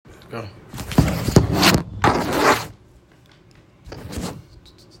Go.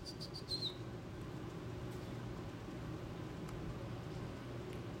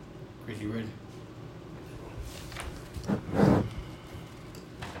 Chris, you ready?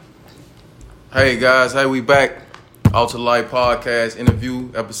 Hey guys, hey, we back. Alter Life Podcast interview,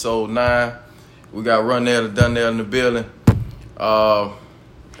 episode 9. We got Run There, Done There in the building.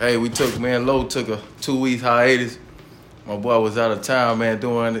 Hey, Low took a 2-week hiatus. My boy was out of town, man,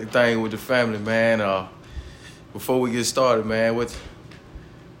 doing the thing with the family, man. Before we get started, man,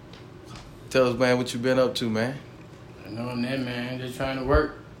 tell us, man, what you been up to, man? I know I'm that, man. Just trying to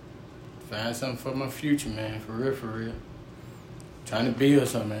work. Find something for my future, man. For real. Trying to build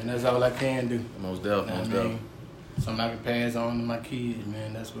something, man. That's all I can do. Most definitely. Something I can pass on to my kids,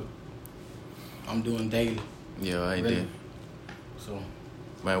 man. That's what I'm doing daily. Yeah, I ain't really. did. So,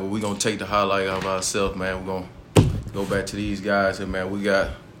 man, well, we going to take the highlight of ourselves, man. We're going to go back to these guys here, man. We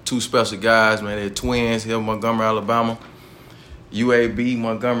got 2 special guys, man. They're twins here in Montgomery, Alabama. UAB,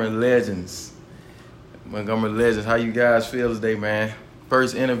 Montgomery Legends. Montgomery Legends, how you guys feel today, man?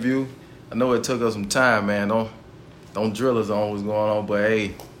 First interview. I know it took us some time, man. Don't drill us on what's going on, but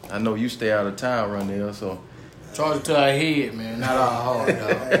hey, I know you stay out of town, Run There, so. Charge it to our head, man, not our heart, dog.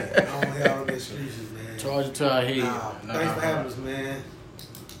 Hey, I don't hear all the excuses, man. Charge it to our head. Thanks for having us, man.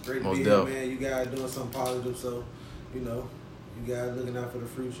 Great to be here, man. You guys doing something positive, so, you guys looking out for the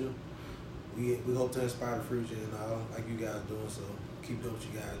future. We hope to inspire the future and all, like you guys doing, so keep doing what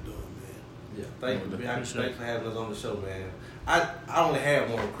you guys doing, man. Yeah, thanks for having us on the show, man. I only had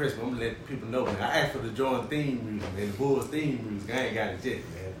one on Christmas. I'm gonna let people know, man. I asked for the Jordan theme music, man, the Bulls theme music. I ain't got it yet,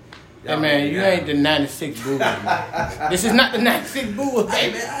 man. Hey man, you ain't the 96 Bulls, man. This is not the 96 Bulls,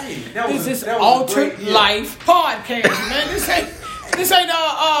 baby. This is Altered Life Podcast, man. This ain't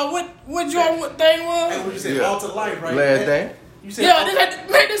what Jordan thing was? Hey, what you said, Altered Life, right? Last day? You said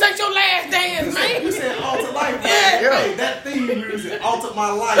this ain't your last dance, man. You said Altered Life, man. Yeah. Hey, that theme music altered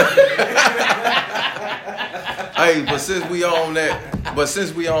my life. Hey, but since we on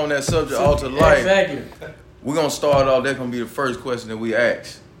that subject, Altered Life, exactly. we're gonna start off. That's gonna be the first question that we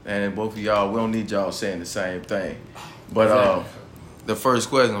ask. And both of y'all, we don't need y'all saying the same thing. But the first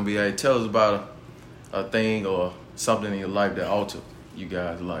question gonna be, hey, tell us about a thing or something in your life that altered you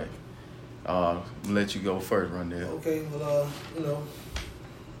guys' life. I'll let you go first, Run There. Okay, well,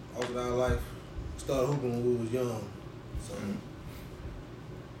 altered our life. Started hooping when we was young. So,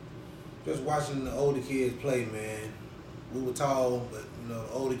 just watching the older kids play, man. We were tall, but, the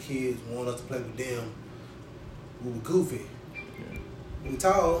older kids wanted us to play with them. We were goofy. We were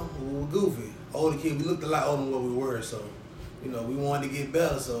tall, we were goofy. Older kids, we looked a lot older than what we were, so, we wanted to get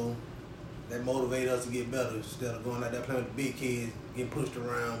better, so that motivated us to get better instead of going out there playing with the big kids, getting pushed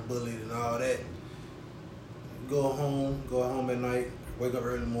around, bullied, and all that. Go home at night, wake up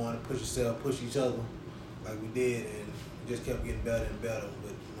early in the morning, push yourself, push each other like we did, and it just kept getting better and better.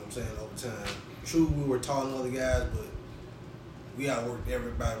 But, over time. True, we were taller than other guys, but we outworked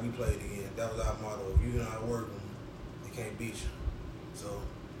everybody we played against. That was our motto. If you know how to work them, they can't beat you. So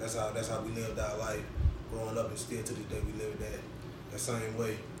that's how we lived our life growing up, and still to this day we live that same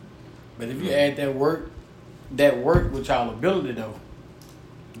way. But if you add that work with y'all ability though,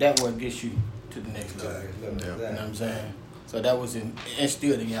 that what gets you to the next level. You know what I'm saying? So that was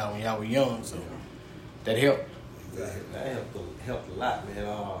instilled in y'all when y'all were young, so that helped. Exactly. That helped a lot, man.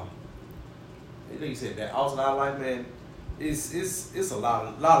 Like you said, that altered our life, man. It's a lot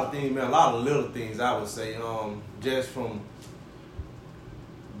of things, man. A lot of little things, I would say. Just from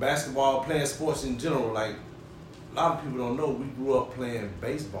basketball, playing sports in general, like a lot of people don't know, we grew up playing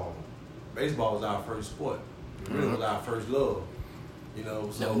baseball. Baseball was our first sport. It really was our first love.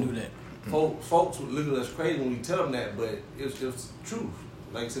 So never knew that. Folks would look at us crazy when we tell them that, but it's just the truth.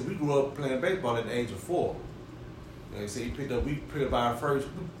 Like I said, we grew up playing baseball at the age of 4. Like I said, we picked up our first,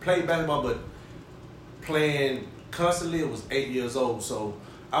 we played basketball, but playing constantly, it was 8 years old. So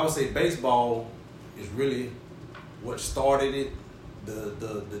I would say baseball is really what started it,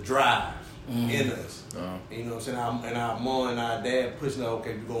 the drive in us. You know what I'm saying? And our mom and our dad pushing us,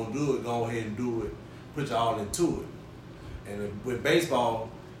 okay, we're going to do it, go ahead and do it, put you all into it. And with baseball,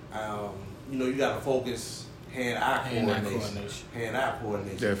 you got to focus hand-eye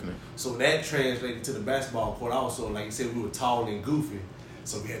coordination. Definitely. So that translated to the basketball court also. Like you said, we were tall and goofy,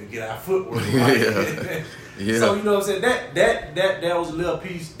 so we had to get our footwork right. Yeah. So you know what I'm saying? That was a little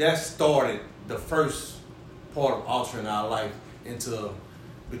piece that started the first part of altering our life into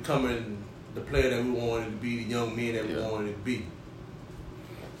becoming the player that we wanted to be, the young men that we wanted to be.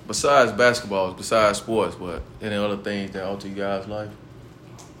 Besides basketball, besides sports, what? Any other things that alter you guys' life?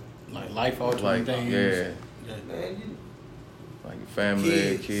 Like life altering things? Yeah. Man, Like your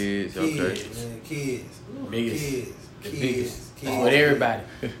family, kids. Okay. Man, kids. Biggest. Kids. With everybody.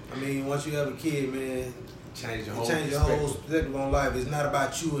 I mean, once you have a kid, man, Change your whole perspective on life. It's not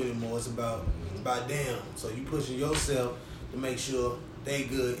about you anymore. It's about them. So you pushing yourself to make sure they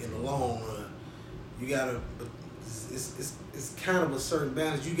good in the long run. You gotta. It's kind of a certain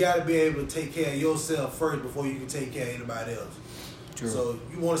balance. You gotta be able to take care of yourself first before you can take care of anybody else. True. So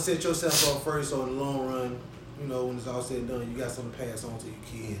you want to set yourself up first, so in the long run, you know, when it's all said and done, you got something to pass on to your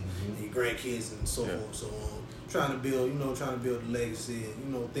kids and your grandkids and so forth and so on. Trying to build the legacy and,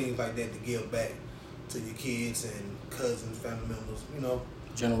 you know, things like that to give back to your kids and cousins, family members, you know.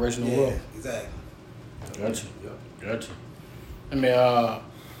 Generational wealth. Exactly. Gotcha. I mean,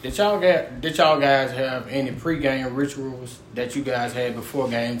 did y'all guys have any pregame rituals that you guys had before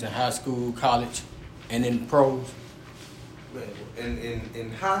games in high school, college, and in pros? Man,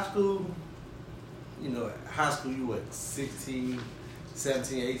 in high school, you know, you what, 16,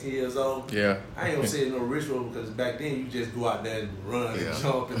 17, 18 years old? Yeah. I ain't gonna say no ritual because back then you just go out there and run and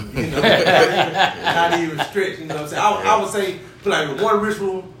jump and, you know, not even stretch, you know what I'm saying? I would say, like, one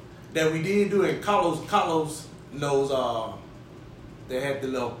ritual that we did do, and Carlos knows, they had the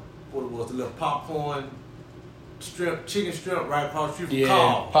little popcorn chicken shrimp right across the street from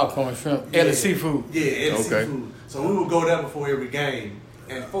Carl. Popcorn shrimp, Ellis Seafood. Yeah, Ellis Seafood. So we would go there before every game.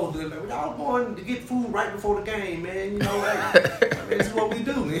 And folks would be like, y'all going to get food right before the game, man. You know, this is what we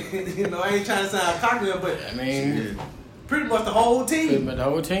do, man. You know, I ain't trying to sound cocky, but I mean, pretty much the whole team. I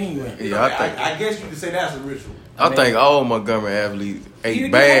guess you could say that's a ritual. I think all Montgomery athletes ate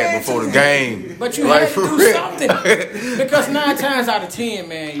bad before the game. But you had to do something. Because 9 times out of 10,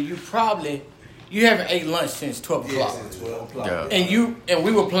 man, you haven't ate lunch since 12 o'clock. Since 12 o'clock. Yeah. And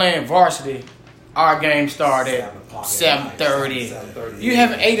we were playing varsity. Our game started at 7:30. You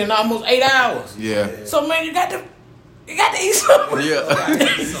haven't ate in almost 8 hours. Yeah. So man, you got to eat something.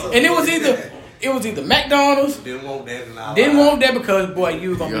 Yeah. And it was either McDonald's. Didn't want that because boy,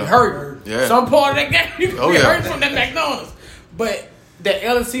 you were gonna be hurt. Yeah. Some part of that game you gonna be hurt from that McDonald's. But the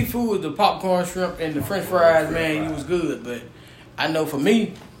Ellis Seafood, the popcorn shrimp, and the French fries, man, you was good. But I know for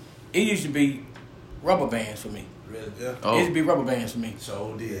me, it used to be rubber bands for me. Really? Yeah. It used to be rubber bands for me.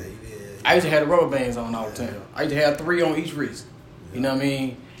 So did. I used to have the rubber bands on all the time. I used to have 3 on each wrist. You know what I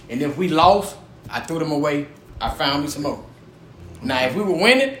mean? And if we lost, I threw them away. I found me some more. Now, if we were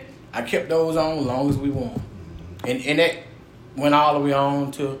winning, I kept those on as long as we won. And that went all the way on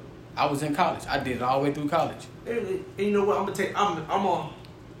to I was in college. I did it all the way through college. And you know what? I'm gonna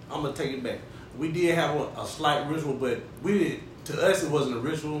take it back. We did have a slight ritual, but to us it wasn't a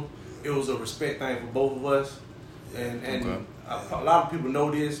ritual. It was a respect thing for both of us. And a lot of people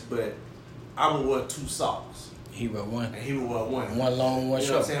know this, but I would wear 2 socks. He wore 1. And he would wear 1. 1 long, 1 short.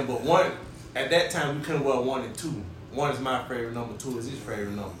 You know what I'm saying? But 1, at that time, we couldn't wear 1 and 2. 1 is my favorite number, 2 is his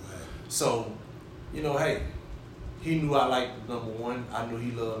favorite number. So, you know, hey, he knew I liked number 1. I knew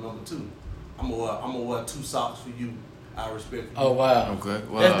he loved number 2. I'm gonna wear 2 socks for you. I respect for you. Oh, wow. Okay.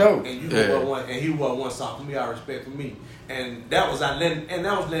 Wow. That's dope. And you wear 1, and he wore 1 sock for me. I respect for me. And that was letting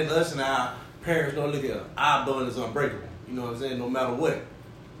us and our parents know, look at our bond is unbreakable. You know what I'm saying? No matter what.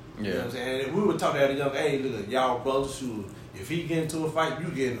 Yeah. You know what I'm saying? And we were talking at a young age, look, y'all brothers, shoot. If he get into a fight, you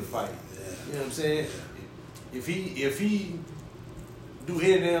get in a fight. You know what I'm saying? If he do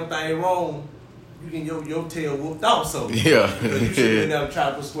any damn thing wrong, you get your tail whooped also. Yeah. Because you should never try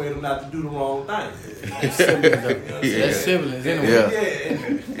to persuade him not to do the wrong thing. That's siblings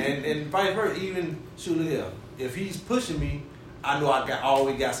anyway. Yeah. And vice versa. Even shoot, look here. If he's pushing me, I know I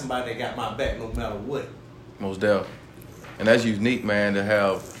always got somebody that got my back no matter what. Most definitely. And that's unique, man, to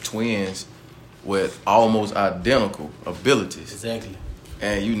have twins with almost identical abilities. Exactly.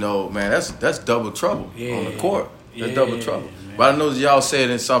 And you know, man, that's double trouble on the court. That's double trouble. Man. But I know that y'all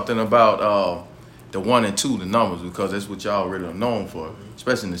said something about the 1 and 2, the numbers, because that's what y'all really are known for,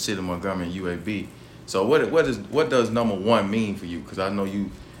 especially in the city of Montgomery and UAB. So what does number 1 mean for you? Because I know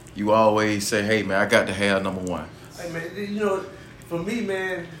you always say, hey, man, I got to have number 1. Hey, man, you know, for me,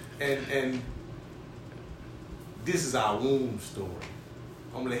 man, and this is our womb story.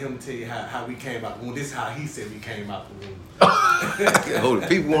 I'm going to let him tell you how we came out the womb. This is how he said we came out the womb. Oh, the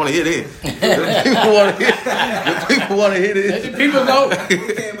people want to hear this. The people want to hear this. The people know.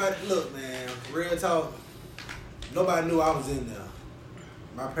 We came out, look, man, real talk, nobody knew I was in there.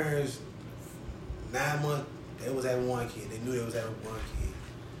 My parents, 9 months, they was having 1 kid. They knew they was having 1 kid.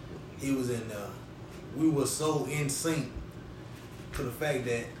 He was in there. We were so in sync to the fact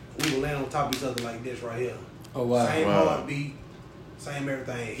that we would land on top of each other like this right here. Oh, wow. Same heartbeat, same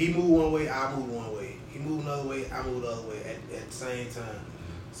everything. He moved one way, I moved one way. He moved another way, I moved the other way at the same time.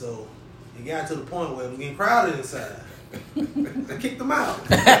 So it got to the point where it was getting crowded inside. I kicked them out.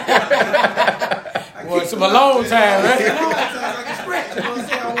 Well, it's a long time, right? It's a long time. I can stretch. You know what I'm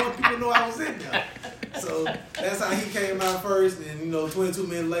saying? I want people to know I was in there. So that's how he came out first, and 22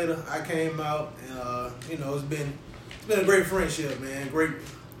 minutes later, I came out, and it's been a great friendship, man. Great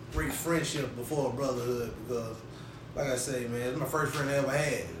friendship before brotherhood, because, like I say, man, it's my first friend I ever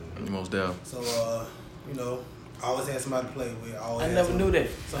had. Most definitely. So I always had somebody to play with. I never knew that.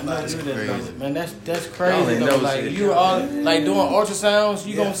 Somebody Crazy. Man, that's crazy though. Like you all like doing ultrasounds,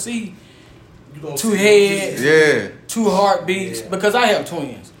 you gonna see two heads, two heartbeats, because I have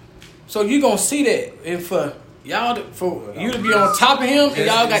twins. So you gonna see that, and for y'all, for you to be on top of him, and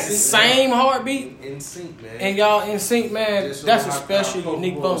y'all got the same heartbeat, in sync, man, and y'all in sync, man. That's a special,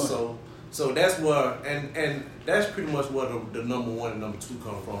 unique bond. So that's where, and that's pretty much where the number one and number two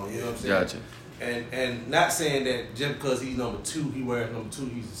come from. You know what I'm saying? Gotcha. And not saying that just because he's number two, he wears number two,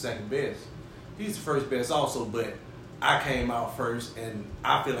 he's the second best. He's the first best also, but I came out first, and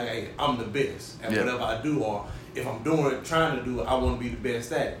I feel like, hey, I'm the best at whatever I do, or if I'm trying to do it, I want to be the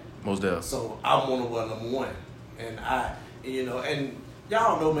best at it. Most definitely. So I want to wear number one, and and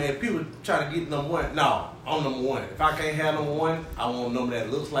y'all know, man, people try to get number one. No, I'm number one. If I can't have number one, I want a number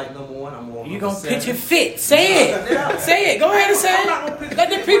that looks like number one. I'm on. You gonna pitch your fit? Say it. Say it. Go ahead and say it. Let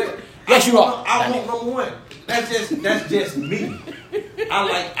the people. Yes, you are. I want number one. That's just me. I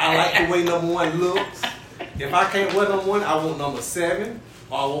like the way number one looks. If I can't wear number one, I want number 7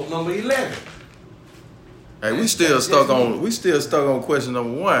 or I want number 11. Hey, we still stuck on question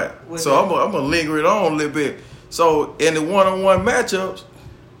number 1. So I'm gonna linger it on a little bit. So in the one-on-one matchups,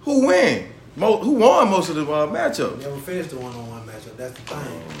 who win? Who won most of the matchups? Never finished the one-on-one matchup. That's the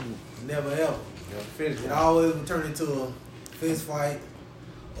thing. Never ever. Never finished. It always would turn into a fist fight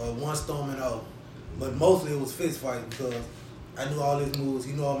or one storming out. But mostly it was fist fight because I knew all his moves.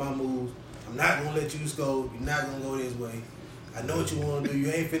 He knew all my moves. I'm not gonna let you score. You're not gonna go this way. I know what you want to do.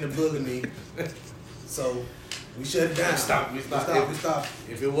 You ain't finna bully me. So we shut it down. We stop.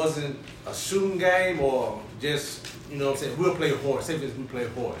 If it wasn't a shooting game or just, what I'm saying, we'll play horse. Say we play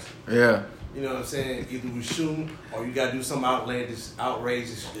horse. Yeah. You know what I'm saying? Either we shoot or you gotta do some outrageous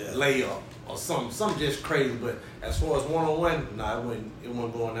layup or something just crazy. But as far as one-on-one, it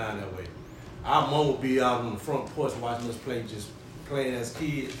wasn't going down that way. Our mom would be out on the front porch watching us play, just playing as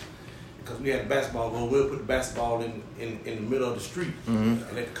kids. Because we had a basketball goal, we'll put the basketball in the middle of the street and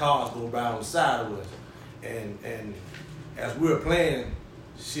let the cars go by on the side of us. And as we were playing,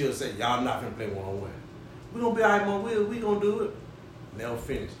 she'll say, "Y'all not gonna play one-on-one. We're gonna be all right, Mom. We gonna do it." Never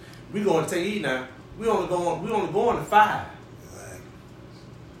finish. We gonna take E now. We only go on to 5.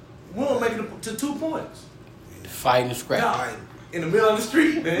 We don't make it to 2 points. Fighting scrap. Nah, in the middle of the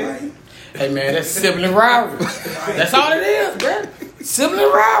street, man. Hey man, that's sibling rivalry. That's all it is, bro.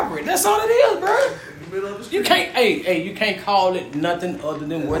 Sibling rivalry. That's all it is, bro. You can't, you can't call it nothing other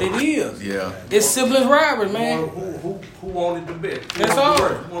than what it is. Yeah. It's sibling rivalry, man. Who wanted the bet? That's all.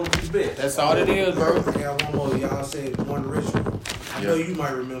 Who wanted the bet? That's all it is, bro. I got one more. Y'all said one ritual. I know you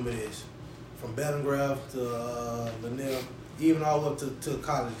might remember this. From Bellingraph to Lanier, even all up to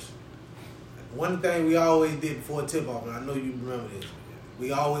college. One thing we always did before tip-off, and I know you remember this,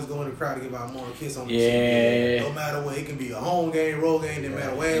 we always go in the crowd to give our mom a kiss on the cheek. No matter what. It can be a home game, road game, no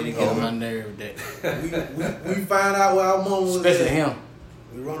matter where we go. On my nerve that. We find out where our mom was especially at. him.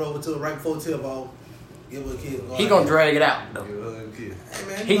 We run over to it right before tip-off, give her a kiss. He gonna drag it out, though. Hey,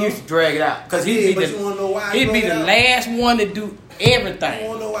 man, he used to drag it out. Because he'd be the last one to do everything. You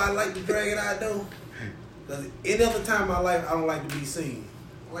wanna know why I like to drag it out, though? Because any other time in my life, I don't like to be seen.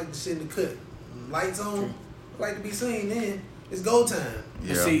 I like to sit in the cut. Lights on, I like to be seen then. It's go time.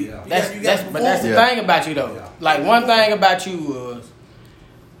 Yeah. See, that's the thing about you though. Yeah. Like one thing about you was,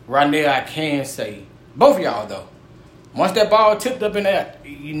 right there, I can say, both of y'all though. Once that ball tipped up in there,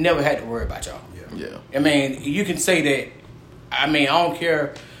 you never had to worry about y'all. Yeah. I mean, you can say that. I mean, I don't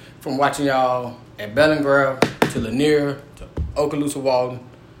care from watching y'all at Bellingraph to Lanier to Okaloosa Walden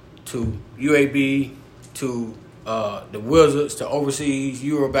to UAB to the Wizards to overseas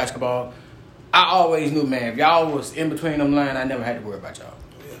Euro basketball. I always knew, man, if y'all was in between them lines, I never had to worry about y'all.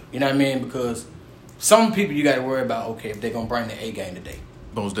 Yeah. You know what I mean? Because some people you got to worry about, okay, if they're going to bring the A game today.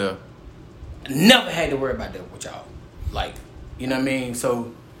 Most deaf. Never had to worry about that with y'all. Like, you know what I mean?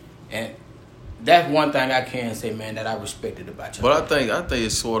 So, and that's one thing I can say, man, that I respected about y'all. But I think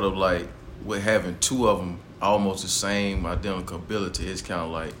it's sort of like with having two of them almost the same identical ability. It's kind of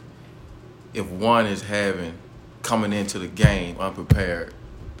like if one is coming into the game unprepared,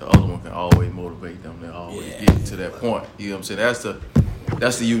 the other one can always motivate them to always get to that point. You know what I'm saying?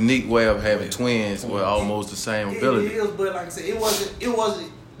 That's the unique way of having twins with almost the same ability. It is, but like I said, it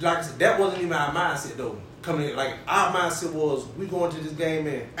wasn't like I said, that wasn't even our mindset though. coming in, like our mindset was, we going to this game,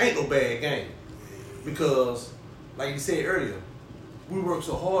 man, ain't no bad game. Because, like you said earlier, we work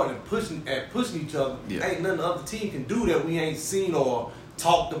so hard at pushing each other. Yeah. Ain't nothing the other team can do that we ain't seen or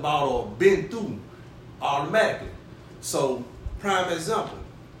talked about or been through automatically. So, prime example,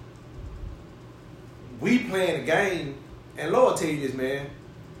 we playing a game, and Lord tell you this, man,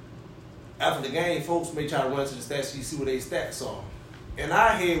 after the game, folks may try to run to the stat sheet, see what their stats are. In our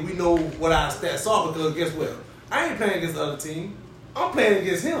head, we know what our stats are because guess what? I ain't playing against the other team. I'm playing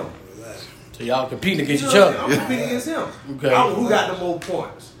against him. So y'all competing against each other. I'm competing against him. Okay. Who got the more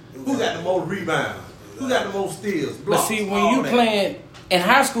points? Who got the most rebounds? Who got the most steals? Blocks, but see, when you playing in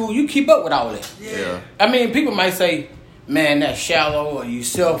high school, you keep up with all that. Yeah. I mean, people might say, man, that's shallow or you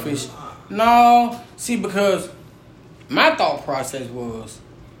selfish. No. See, because my thought process was,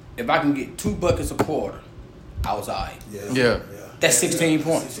 if I can get 2 buckets a quarter, I was all right. Yeah. That's 16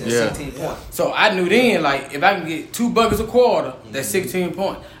 points. Yeah. 16 points. So I knew then, like, if I can get 2 buckets a quarter, that's 16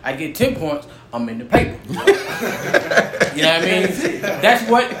 points. I get 10 points, I'm in the paper. You know what I mean? That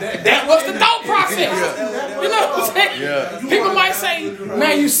was the thought process. You know what I'm saying? Yeah. People might say,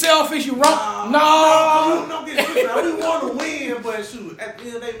 man, you selfish, you wrong. No. Don't get it. Now, we want to win, but shoot, at the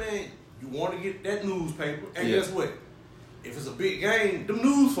end of the day, man, you want to get that newspaper, and guess what? If it's a big game, them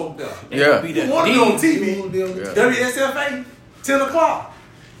news folk there. Yeah. You want to be on TV. WSFA, 10 o'clock.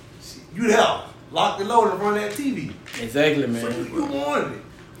 You there. Locked and loaded in front of that TV. Exactly, man. So you wanted it.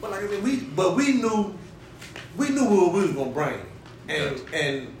 But like I said, we knew what we was gonna bring.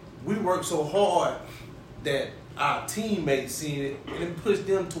 And we worked so hard that our teammates seen it and it pushed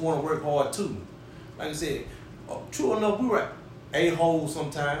them to want to work hard too. Like I said, true enough, we were a-holes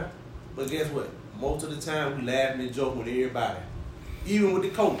sometimes, but guess what? Most of the time we laughing and joking with everybody. Even with the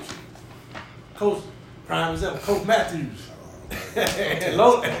coach. Coach, prime example, Coach Matthews.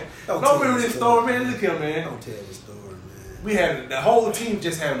 Don't remember this story, man. Look here, man. Don't tell this story, man. We had the whole team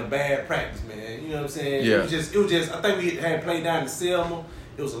just having a bad practice, man. You know what I'm saying? Yeah. It was just. I think we had played down in Selma.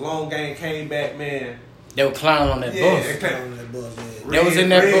 It was a long game. Came back, man. They were clowning on that bus. That was in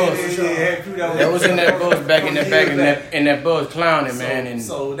that bus. That was in that bus back in that bus clowning, man. And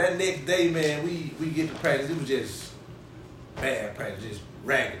so that next day, man, we get to practice. It was just bad practice, just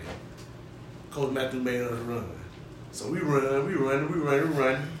raggedy. Coach Matthew made us run. So we run.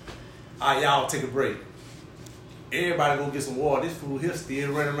 All right, y'all take a break. Everybody go get some water. This fool here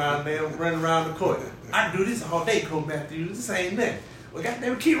still running around the court. I can do this all day, Coach Matthews. This ain't nothing. Well,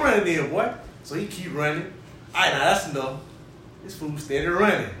 goddamn, keep running there, boy. So he keep running. All right, now that's enough. This fool steady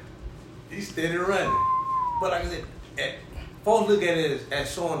running. He's steady running. But like I said, folks look at it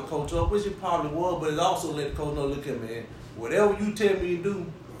as showing the coach up, which it probably was, but it also let the coach know, look at man, whatever you tell me to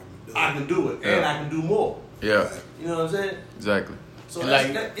do, I can do it, and I can do more. Yeah. You know what I'm saying? Exactly. So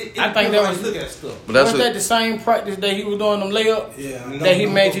like, I think that was look at stuff. But that's was that the same practice that he was doing them layups? Yeah. That he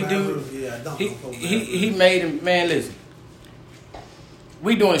made you do? Yeah, he made him, man, listen.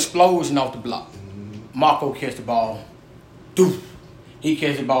 We doing explosion off the block. Marco catch the ball. Doof. He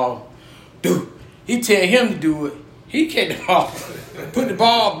catch the ball. Doof. He tell him to do it. He catch the ball. Put the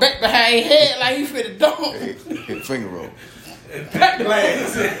ball back behind his head like he finna dunk. Finger roll. Pack the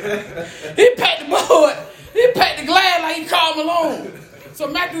glass. He packed the board. He packed the glass like he called Malone. So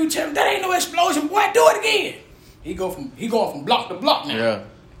Matthew tell him, that ain't no explosion, boy, do it again. He going from block to block now. Yeah.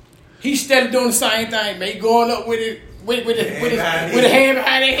 He steady doing the same thing, man. He going up with it, with a hand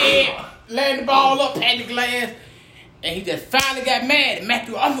behind his head, laying the ball up, pat the glass, and he just finally got mad. And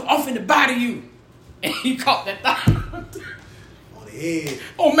Matthew, I'm finna body you, and he caught that thing on the head.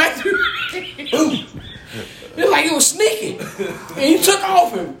 on Matthew. Boom! It's like he was sneaking, and he took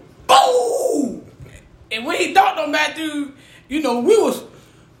off him. Boom! And when he dunked on Matthew, you know we was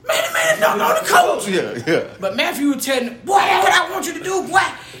man, dunked on the coach. Yeah. But Matthew was telling him, boy, that's what I want you to do, boy.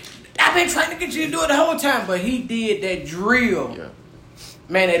 I've been trying to get you to do it the whole time, but he did that drill. Yeah.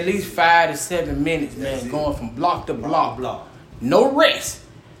 Man, at least 5 to 7 minutes, man, going from block to block. No rest.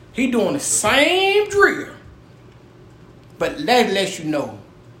 He doing the same drill. But that lets you know,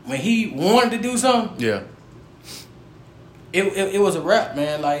 when he wanted to do something, Yeah. it was a wrap,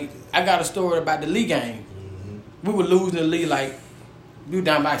 man. Like, I got a story about the Lee game. We were losing the Lee, like, we were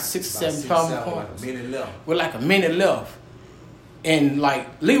down by 6 or 7 points. With like a minute left. And like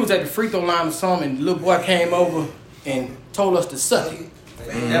Lee was at the free throw line or something, and the little boy came over and told us to suck it.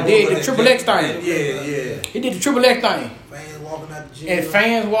 And did the triple X thing. Yeah. He did the triple X thing. Fans walking out the gym. And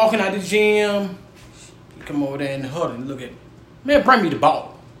fans walking out the gym. He come over there in the huddle and look at me. Man, bring me the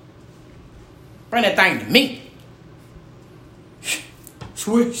ball. Bring that thing to me.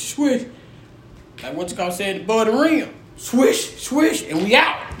 Swish. Like what you gonna say at the butt of the rim. Swish, and we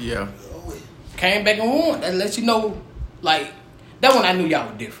out. Yeah. came back and won. That lets you know, like, that when I knew y'all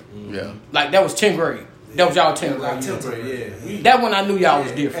were different. Yeah. Like, that was 10th grade. That was y'all 10th grade. 10th grade, yeah. That when I knew y'all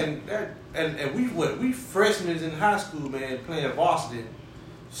was different. And we freshmen in high school, man, playing varsity,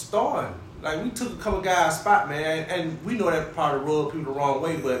 starting. Like, we took a couple guys' spot, man, and we know that probably rubbed people the wrong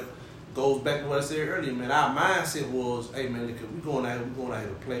way, but goes back to what I said earlier, man. Our mindset was, hey, man, look, we going out here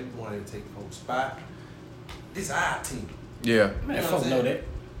to play. We going out here to take folks' spot. This is our team. Yeah. Man, You know folks what I'm know saying? that.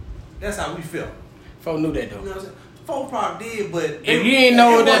 That's how we felt. Folks knew that, though. You know what I'm saying? Folks probably did, but If you ain't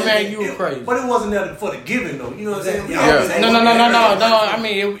know that, man, you were crazy. But it wasn't there for the giving, though. You know what I'm saying? Yeah. No. I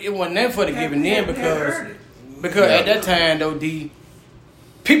mean, it wasn't there for the giving then because at that time, though,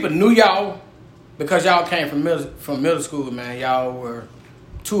 people knew y'all because y'all came from middle school, man. Y'all were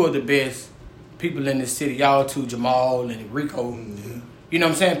two of the best people in this city. Y'all two, Jamal and Rico. Mm-hmm. You know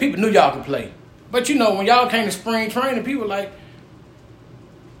what I'm saying? People knew y'all could play. But, you know, when y'all came to spring training, people were like,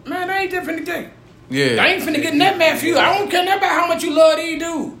 man, I ain't different today. Yeah. I ain't finna get in that Matthew. I don't care nothing about how much you love these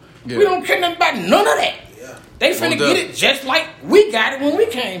dudes. Yeah. We don't care nothing about none of that. Yeah. They finna get it just like we got it when we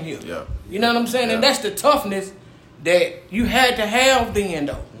came here. Yeah. You know what I'm saying? And Yeah. that's the toughness that you had to have then,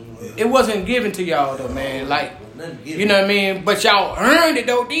 though. Yeah. It wasn't given to y'all, though, man. Like, you know what I mean? But y'all earned it,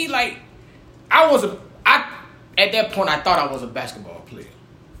 though. At that point, I thought I was a basketball player.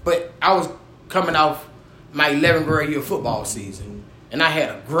 But I was coming off my 11th grade year football season. And I had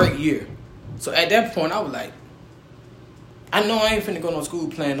a great year. So at that point, I was like, I know I ain't finna go no school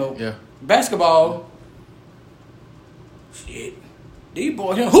playing no basketball. Shit. These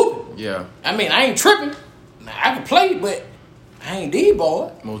boys here hooping. Yeah. I mean, I ain't tripping. Now, I can play, but I ain't these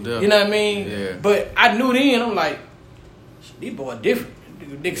boys. Most definitely. You know what I mean? Yeah. But I knew then, I'm like, these boys different.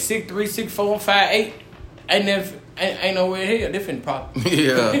 Niggas 6'3", 6'4", 5'8". Ain't nowhere here. Different problem.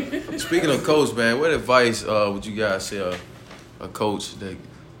 Yeah. Speaking of coach, man, what advice would you guys say a coach that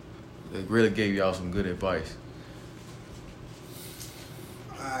really gave y'all some good advice?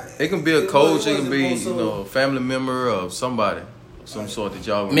 It can be a coach, it can be, a family member of somebody, of some sort that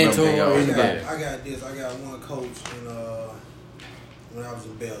y'all remember. Mentor. Y'all, I got this. I got one coach when I was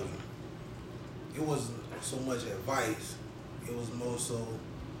in Belgium. It wasn't so much advice. It was more so.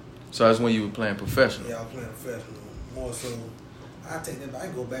 So that's when you were playing professional. Yeah, I was playing professional. More so, I take that. I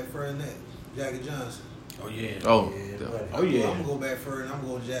can go back further than that. Jackie Johnson. Oh, yeah. Oh, Oh, yeah. I'm gonna go back further. And I'm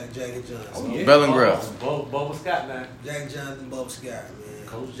gonna go Jackie Johnson. Oh, yeah. Bellingraph. Bubba Scott now. Jackie Johnson, Bubba Scott, man.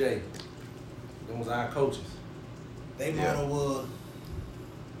 Coach J. Them was our coaches. They motto was,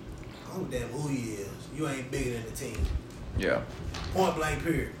 I don't damn who he is. You ain't bigger than the team. Yeah. Point blank,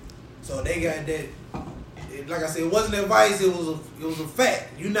 period. So they got that. Like I said, it wasn't advice. It was a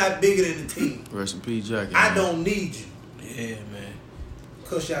fact. You're not bigger than the team. Rest in peace, Jackie. I don't need you. Yeah, man.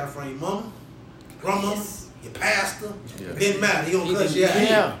 Cuss you out in front of your mama, grandmama, your pastor. Yeah. Didn't matter. He gonna cuss you out.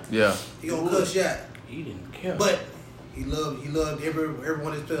 Yeah. Yeah. He gonna cuss you out. He didn't care. But he loved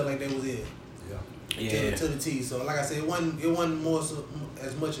everyone that played like they was in. yeah. To the T. So like I said, it wasn't more so,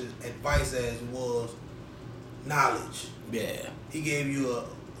 as much as advice as it was knowledge. Yeah. He gave you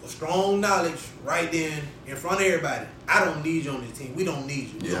a strong knowledge right then in front of everybody. I don't need you on this team. We don't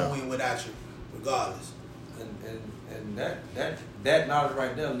need you. We're gonna win without you, regardless. And that knowledge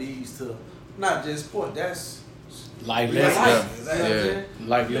right there leads to not just sport. That's Life Yeah. lessons. Exactly. You know what I'm saying?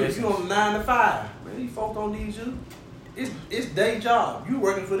 Life If lessons. you on 9 to 5, man, these folks don't need you. It's their job. You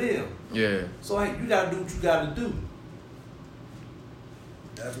working for them. Yeah. So hey, you gotta do what you gotta do.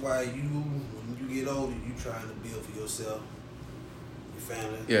 That's why when you get older, you trying to build for yourself, your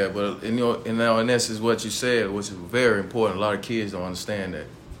family. Yeah, but in essence, what you said, which is very important. A lot of kids don't understand that.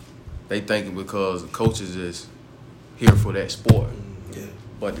 They thinking because the coaches is here for that sport, Yeah.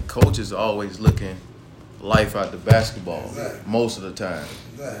 but the coaches are always looking life out the basketball Exactly. most of the time.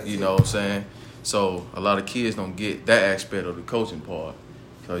 Exactly. You know what I'm saying? So a lot of kids don't get that aspect of the coaching part.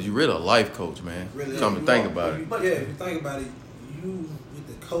 Because you're really a life coach, man. Really, Come to think about it. But yeah, if you think about it, you with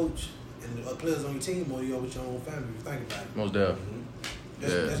the coach and the players on your team, or you're with your own family. If you think about it, Most definitely.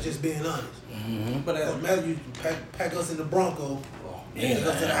 that's just being honest. Mm-hmm. But So imagine you pack us in the Bronco, take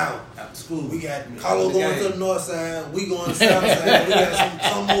us to the house. after school, We got Carlo going to the north side, we going to the south side, we got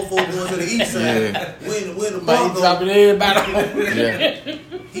some more folks going to the east side. Yeah. We're in the But he Bronco. dropping everybody. Yeah.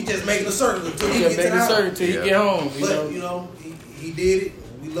 He just making a circle until he He gets just to the making house. certain till he Yeah. get home. But, you know, he did it.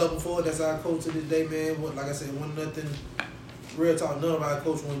 We love him for it. That's our coach to this day, man. Like I said, wasn't nothing, real talk, none of our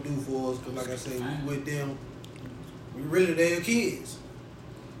coach want to do for us. Because like I said, we with them, we really their kids.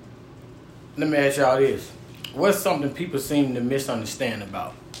 Let me ask y'all this. What's something people seem to misunderstand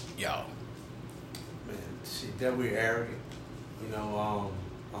about y'all? man, shit, that we're arrogant. You know,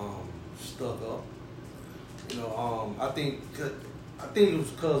 stuck up. You know, I think I think it was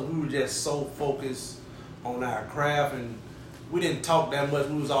because we were just so focused on our craft and we didn't talk that much.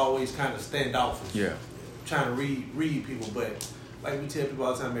 We was always kind of standoffish. Yeah. Trying to read people, but like we tell people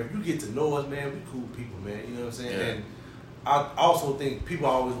all the time, man, if you get to know us, man, we cool people, man. You know what I'm saying? Yeah. And I also think people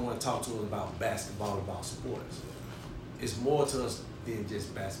always want to talk to us about basketball, about sports. It's more to us than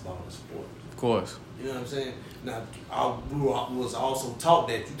just basketball and sports. Of course. You know what I'm saying? Now, we was also taught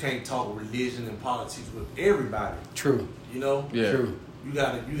that you can't talk religion and politics with everybody. True. You know? Yeah. True. You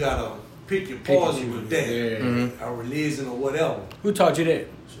gotta pick your poison with that, Yeah. or religion or whatever. Who taught you that?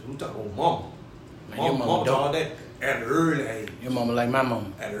 So who talk? Oh, mama. Man, your mama Mama dope. taught that at an early age. Your mama like my mama.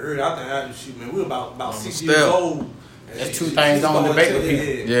 At an early, I think I just shoot, man. We were about 6 Step. years old. That's two things I don't debate with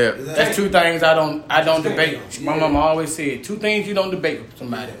people. Yeah. That's two things I don't debate. Yeah. My mama always said 2 things you don't debate with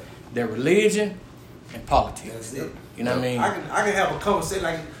somebody: their religion and politics. That's it. You know what I mean? I can have a conversation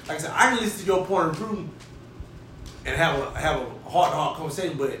like I said. I can listen to your point of view and have a heart-to-heart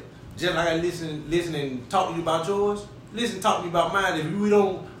conversation. But just like I listen and talk to you about yours, talk to me about mine. If we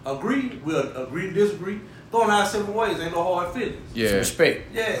don't agree, we'll agree to disagree. Going our separate ways. Ain't no hard feelings. Yeah. It's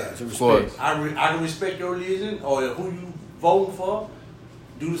respect. Yeah. It's Of course. respect. I can respect your religion or who you voting for.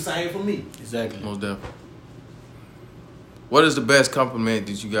 Do the same for me. Exactly. Most definitely. What is the best compliment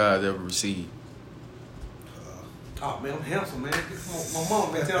that you guys ever received? Oh man, I'm handsome, man. My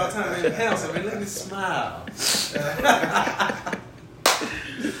mom been telling all the time, man, I'm handsome, man. Look at this smile.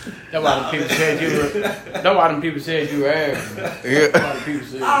 That's why them people said you were. That's why them people said you were arrogant. That's Yeah. why the people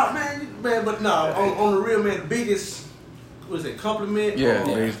said. Oh man, but no, on the real, man, the biggest, what is it, compliment? Yeah,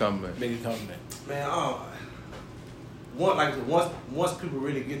 Oh, biggest compliment. Biggest compliment. man, once people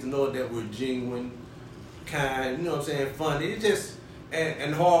really get to know that we're genuine, kind, you know what I'm saying, funny, it just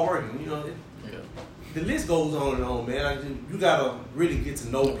and hard working, you know. Yeah. The list goes on and on, man. Like, you gotta really get to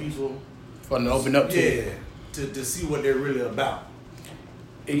know people. For them to open up to you. Yeah, to see what they're really about.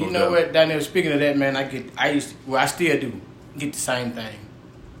 And you Okay. know what, Daniel, speaking of that, man, I still do get the same thing,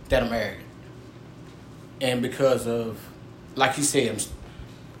 that I'm arrogant. And because of, like you said,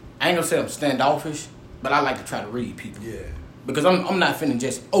 I ain't gonna say I'm standoffish, but I like to try to read people. Yeah. Because I'm not finna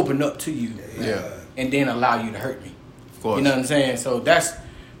just open up to you Yeah. and then allow you to hurt me. Of course. You know what I'm saying? So that's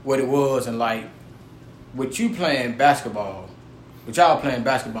what it was. And like, with you playing basketball, with y'all playing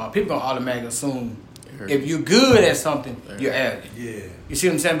basketball, people gonna automatically assume if you're good at something, you're arrogant. Yeah. You see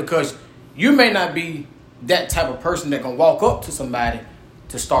what I'm saying? Because you may not be that type of person that can walk up to somebody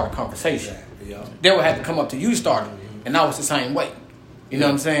to start a conversation. Exactly, yeah. They would have to come up to you to start it. And I was the same way. You know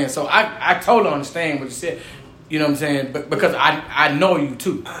what I'm saying? So I totally understand what you said. You know what I'm saying? But because I know you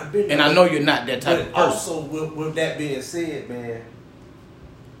too. And I know you're not that type of But person. also, with that being said, man,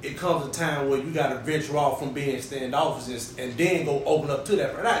 it comes a time where you got to venture off from being standoffish and then go open up to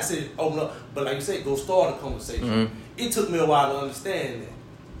that. And I said open up, but like you said, go start a conversation. Mm-hmm. It took me a while to understand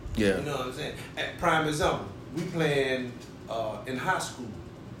that. Yeah. You know what I'm saying? At prime example, we playing in high school.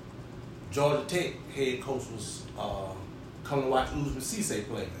 Georgia Tech head coach was coming to watch Usman Cisse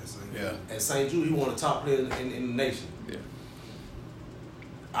play. Yeah. At St. Jude, he one of the top players in the nation. Yeah.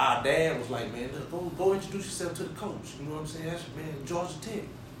 Our dad was like, man, go introduce yourself to the coach. You know what I'm saying? That's, man, Georgia Tech.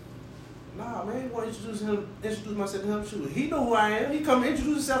 Nah, man, I want to introduce myself to him too. He know who I am. He come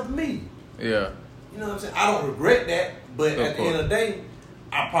introduce himself to me. Yeah. You know what I'm saying? I don't regret that, but Of at the course. end of the day,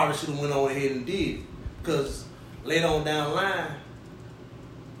 I probably should have went on ahead and did. Because later on down the line,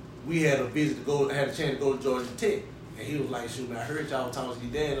 we had a chance to go to Georgia Tech. And he was like, shoot, man, I heard y'all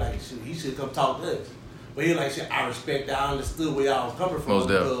talking to your dad, like, shoot, he should come talk to us. But he was like, shit, I respect that. I understood where y'all was coming from. Most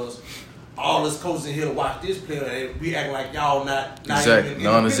definitely. Because all us coaches in here to watch this player, and we act like y'all not Exactly. even in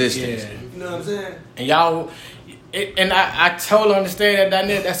Non-existent. the picture. You know what I'm saying? And y'all, and I totally understand that,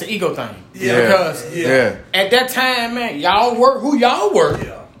 Daniel. That's an ego thing. Yeah. Because Yeah. at that time, man, y'all were who y'all were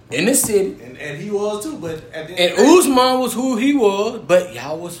Yeah. in the city. And he was too, but at the And end of the day, Usman was who he was, but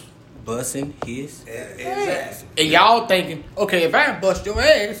y'all was busting his ass. exactly. And y'all thinking, okay, if I bust your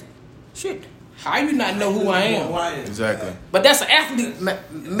ass, shit, how you not know who I am? Exactly. But that's an athlete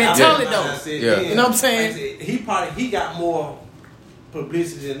mentality, though. Yeah. You know what I'm saying? He got more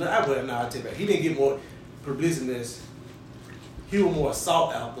publicity than I would. Now I tell you, he didn't get more publicity than this. He was more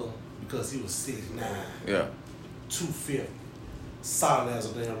sought after because he was 6'9", Yeah. 250, solid as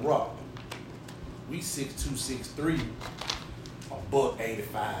a damn rock. We 6'2", 6'3",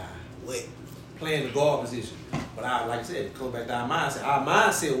 $185. Wet. Playing the guard position. But like I said, it comes back to our mindset. Our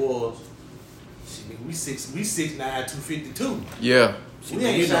mindset was, shit, nigga, we 6'9", 252. Yeah. We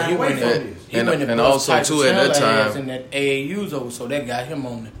ain't shying away from this. He And- went and also, too, at that time- in that AAU's over, so that got him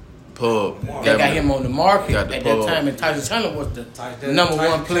on the Pub. that got him on the market Got the at that pub. time. And Tyson Chandler was the Tyson number one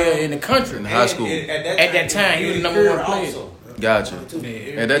Chandler. player in the country. In high school. At At that time, he was the number one player. Also. Gotcha.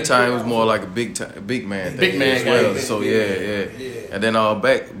 Yeah. At that time, it was more like a big man thing as well. So yeah. And then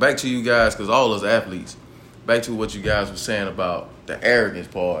back to you guys, because all us athletes. Back to what you guys were saying about the arrogance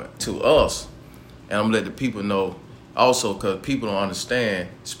part to us, and I'm gonna let the people know also, because people don't understand,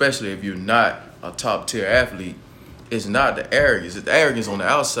 especially if you're not a top tier athlete. It's not the arrogance. It's the arrogance on the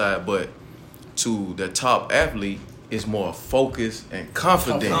outside, but to the top athlete, it's more focus and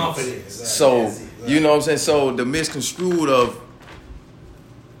confidence. So, you know what I'm saying? So the misconstrued of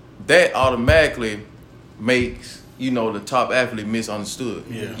that automatically makes, the top athlete misunderstood.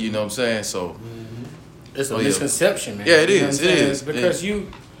 Yeah. You know what I'm saying? So it's a misconception, man. Yeah, it is. It is. Because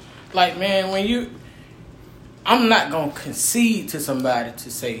I'm not going to concede to somebody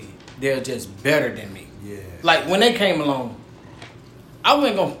to say they're just better than me. Yeah. Like, when they came along, I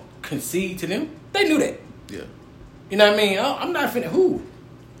wasn't going to concede to them. They knew that. yeah. You know what I mean? I'm not finna, who?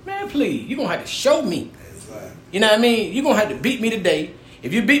 Man, please. You're going to have to show me. Exactly. You know what I mean? You're going to have to beat me today.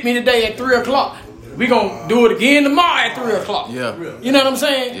 If you beat me today at 3 o'clock, we're going to do it again tomorrow at 3 o'clock. Yeah. You know what I'm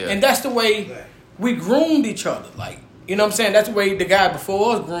saying? Yeah. And that's the way we groomed each other. Like, you know what I'm saying? That's the way the guy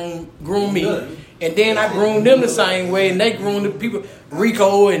before us groomed me. And then I groomed them the same way, and they groomed the people,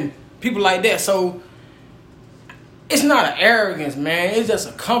 Rico and people like that. So it's not an arrogance, man. It's just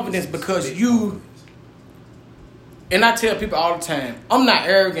a confidence because you. And I tell people all the time, I'm not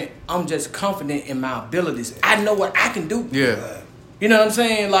arrogant. I'm just confident in my abilities. I know what I can do. Yeah. You know what I'm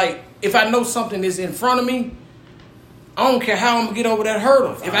saying? Like, if I know something is in front of me, I don't care how I'm going to get over that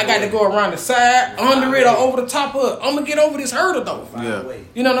hurdle. If I got to go around the side, under it, or over the top of it, I'm going to get over this hurdle, though. Yeah.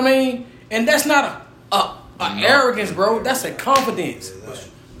 You know what I mean? And that's not a arrogance, bro. That's a confidence.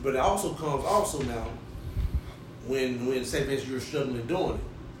 But it also comes now when say that you're struggling doing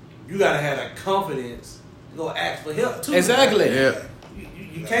it, you gotta have that confidence to go ask for help too. Exactly. Yeah.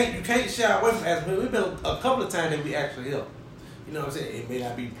 You can't shy away from asking. We've been a couple of times that we asked for help. You know what I'm saying? It may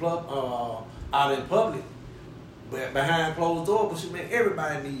not be out in public, but behind closed doors. But man,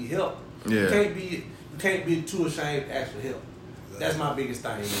 everybody needs help. Yeah. You can't be too ashamed to ask for help. That's my biggest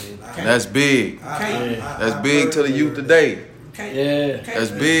thing, man. That's big. That's big to the youth today. That's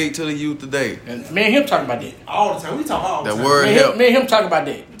big to the youth today. And me and him talking about that. All the time. We talk all the time. That word help. Me and him talking about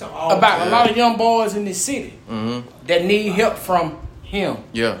that. About a lot of young boys in this city Mm-hmm. that need help from him.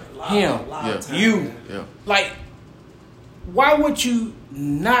 Yeah. Him. You. Yeah. Like, why would you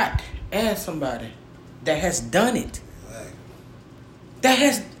not ask somebody that has done it? That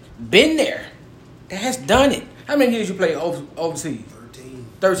has been there. That has done it. How many years you play overseas?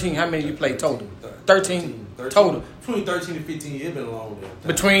 13. How many you play total? 13 total. Between 13 and 15 years, it's been a long time.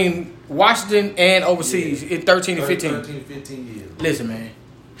 Between Washington and overseas, it's 13 and 15. 13 to 15 years. Listen, man.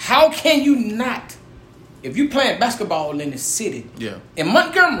 How can you not, if you playing basketball in the city, in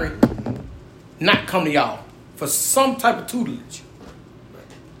Montgomery, not come to y'all for some type of tutelage?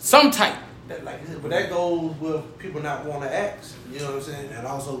 Some type. But that goes with people not want to ask. You know what I'm saying? That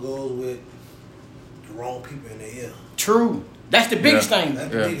also goes with the wrong people in their ear. True. That's the biggest thing. That's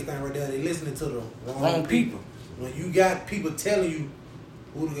the biggest thing right there. They listening to the wrong people. When you got people telling you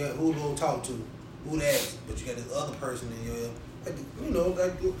who to go talk to, who to ask, but you got this other person in your ear,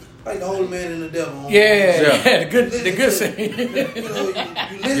 like the holy man and the devil. The good scene.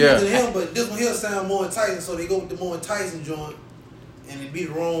 You listen to him, but this one here sound more enticing, so they go with the more enticing joint, and it be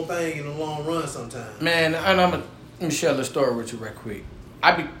the wrong thing in the long run sometimes. Man, and let me share the story with you real quick.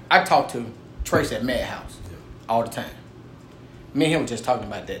 I talk to Trace at Madhouse all the time. Me and him were just talking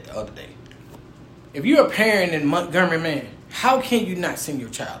about that the other day. If you're a parent in Montgomery, man, how can you not send your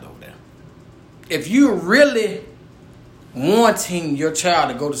child over there? If you're really wanting your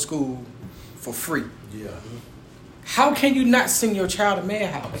child to go to school for free, how can you not send your child to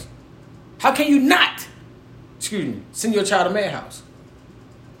Madhouse? How can you not, send your child to Madhouse?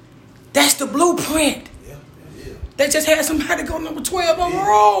 That's the blueprint. They just had somebody go number 12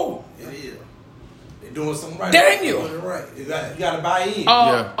 overall. Doing something right. Daniel. Right. You got to buy in.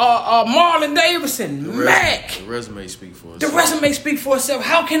 Marlon Davidson. Mac. The resume speak for itself. The resume speak for itself.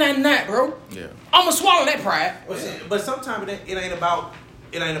 How can I not, bro? Yeah. I'm going to swallow that pride. But sometimes it ain't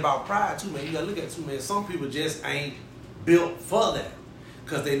about pride too, man. You got to look at it too, man. Some people just ain't built for that.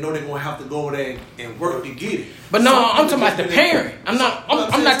 Because they know they're going to have to go over there and work to get it. But no, I'm talking about the parent. I'm not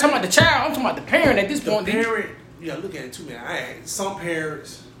talking about the child. I'm talking about the parent at this point. The parent, you got to look at it too, man. Some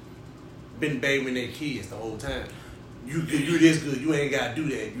parents been babying their kids the whole time. You this good, you ain't gotta do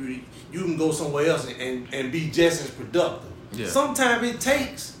that. You can go somewhere else and be just as productive. Yeah. Sometimes it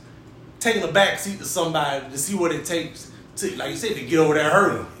takes taking a back seat to somebody to see what it takes to, like you said, to get over that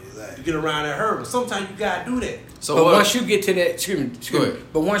hurdle. To get around that hurdle. Sometimes you gotta do that. So once you get to that, excuse me,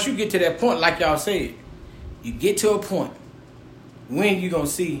 but once you get to that point, like y'all said, you get to a point when you gonna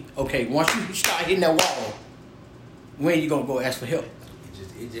see? Okay, once you start hitting that wall, when you gonna go ask for help?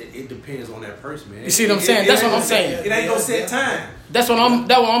 It depends on that person, man. You see what I'm saying? That's what I'm saying. It ain't no set time. That's what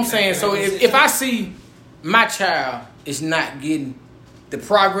I'm saying. So if I see my child is not getting the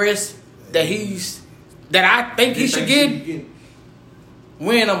progress that I think he should get,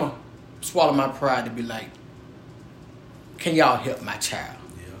 when I'm gonna swallow my pride to be like, can y'all help my child?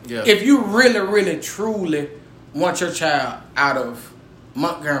 Yeah. If you really, really, truly want your child out of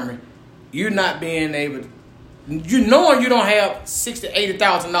Montgomery, you're not being able to, you knowing you don't have $60,000 to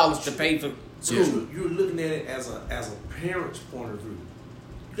 $80,000 to pay for school. You're looking at it as a parent's point of view.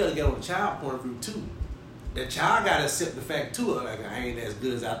 You gotta get on the child point of view too. The child gotta accept the fact too, like I ain't as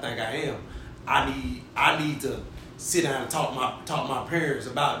good as I think I am. I need to sit down and talk my parents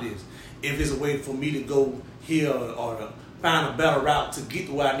about this. If it's a way for me to go here or to find a better route to get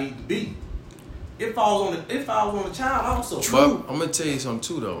to where I need to be. It falls on the child also. But I'm gonna tell you something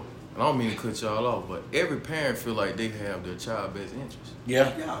too though. I don't mean to cut y'all off, but every parent feel like they have their child's best interest. Yeah,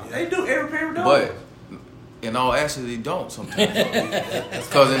 they do. Every parent does. But in all actually, they don't sometimes.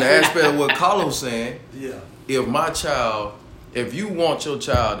 Because in the aspect of what Carlos saying, if you want your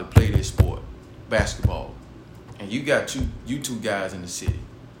child to play this sport, basketball, and you got you two guys in the city,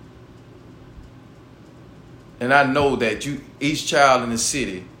 and I know that each child in the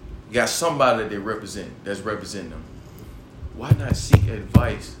city got somebody that that's representing them. Why not seek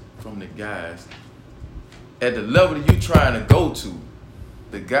advice from the guys at the level that you trying to go to?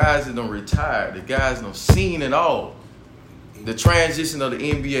 The guys that done retired, the guys that done seen it all. The transition of the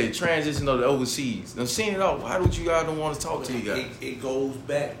NBA, transition of the overseas. Done seen it all. Why don't you guys don't want to talk to you guys? It goes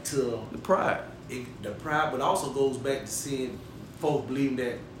back to the pride. The pride, but also goes back to seeing folks believing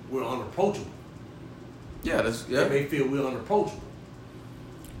that we're unapproachable. Yeah, They may feel we're unapproachable.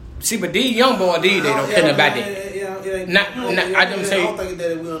 See, but these young boys, they don't care about that. I don't think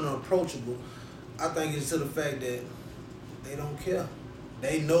that we're unapproachable. I think it's to the fact that they don't care.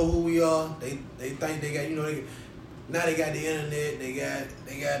 They know who we are. They think they got, now they got the internet.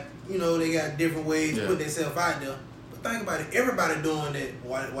 They got different ways to put themselves out there. But think about it. Everybody doing that.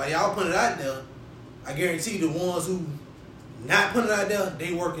 While y'all putting it out there, I guarantee the ones who not putting it out there,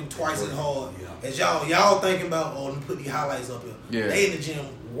 they working twice as hard as y'all. Y'all thinking about, let me put these highlights up here. Yeah. They in the gym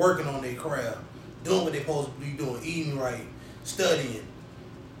working on their craft, doing what they supposed to be doing, eating right, studying,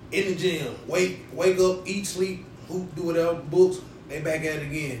 in the gym, wake up, eat, sleep, hoop, do whatever, books. They back at it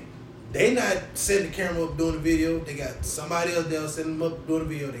again. They not setting the camera up doing the video. They got somebody else there setting them up doing the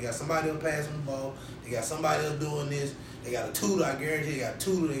video. They got somebody else passing the ball. They got somebody else doing this. They got a tutor. I guarantee they got a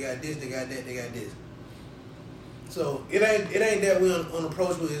tutor. They got this. They got that. They got this. So it ain't that we're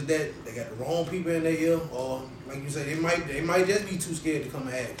unapproachable. It's that they got the wrong people in their ear, or like you said, they might just be too scared to come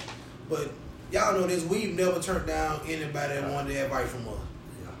and ask. But y'all know this. We've never turned down anybody that wanted advice from us.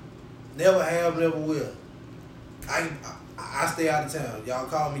 Yeah. Never have, never will. I stay out of town. Y'all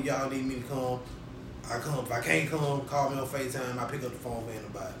call me. Y'all need me to come. I come. If I can't come, call me on FaceTime. I pick up the phone for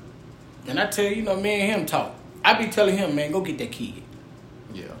anybody. And I tell you, me and him talk. I be telling him, man, go get that kid.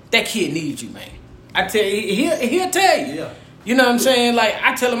 Yeah. That kid needs you, man. I tell you, he'll tell you. Yeah. You know what I'm saying? Like,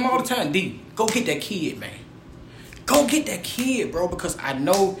 I tell him all the time, D, go get that kid, man. Go get that kid, bro, because I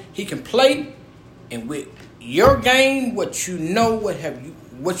know he can play. And with your game, what you know,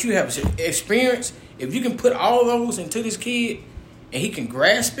 what you have experienced, if you can put all those into this kid and he can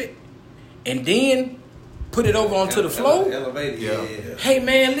grasp it and then put it over onto the floor. Elevate it, yeah. Hey,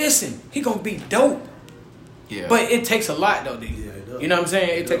 man, listen, he going to be dope. Yeah. But it takes a lot, though, D. Yeah, it does. You know what I'm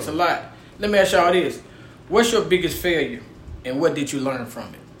saying? It takes a lot. Let me ask y'all this. What's your biggest failure and what did you learn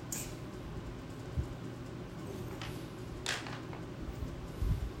from it?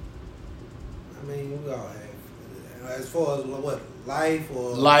 I mean, we all have. As far as what? Life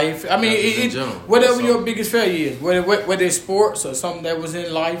or? Life. I mean, in general. Whatever your biggest failure is. Whether it's sports or something that was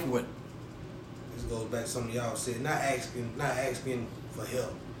in life, what? This goes back to something y'all said. Not asking for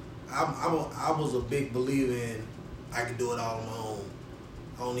help. I was a big believer in I can do it all on my own.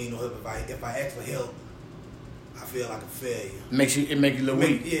 I don't need no help. If I ask for help, I feel like a failure. It make you look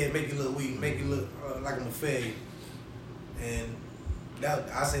weak. Yeah, it make you look weak. Make you look like I'm a failure. And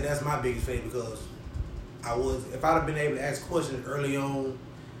I say that's my biggest failure because if I'd have been able to ask questions early on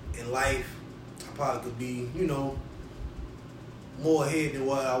in life, I probably could be, more ahead than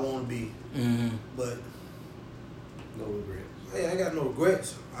what I want to be. Mm-hmm. But no regrets. Hey, I ain't got no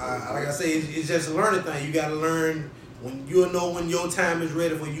regrets. Like I say, it's just a learning thing. You got to learn when you'll know when your time is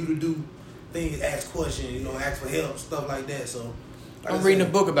ready for you to do things, ask questions, ask for help, stuff like that. So I'm reading a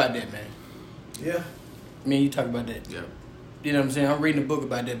book about that, man. Yeah. Me and you talk about that. Yeah. You know what I'm saying? I'm reading a book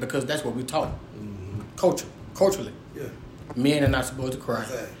about that because that's what we taught. Mm-hmm. Culturally. Yeah. Men are not supposed to cry.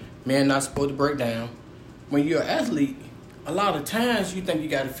 Exactly. Men are not supposed to break down. When you're an athlete, a lot of times you think you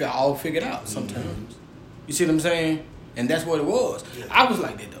got to all figured out sometimes. Mm-hmm. You see what I'm saying? And that's what it was. Yeah. I was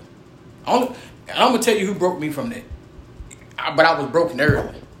like that, though. And I'm going to tell you who broke me from that. But I was broken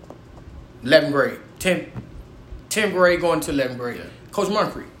early. 11th grade. 10th grade going to 11th grade. Yeah. Coach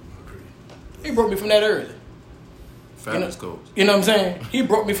Moncrief. He broke me from that early. Fabulous coach. You know what I'm saying? He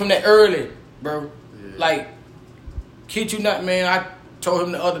broke me from that early, bro. Yeah. Like, kid you not, man. I told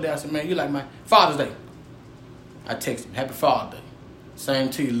him the other day, I said, man, you like my Father's Day. I texted him, Happy Father's Day. Same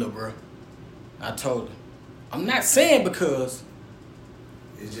to you, little bro. I told him. I'm not saying because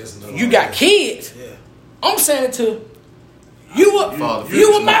it's just you got kids. Yeah. I'm saying it to you were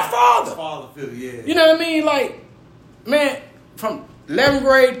my father. Father figure, yeah. You know what I mean? Like, man, from 11th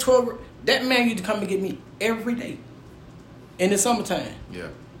grade, 12th grade, that man used to come and get me every day. In the summertime. Yeah.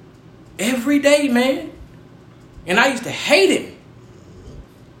 Every day, man. And I used to hate him.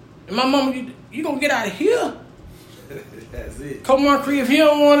 And my mama, you gonna get out of here. That's it. Coach Moncrief, if he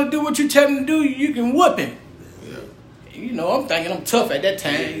don't want to do what you tell him to do, you can whoop him. Yeah. You know, I'm thinking I'm tough at that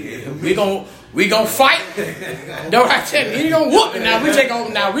time. Yeah. We gonna fight. That's what I tell you. He gonna whoop me now. We take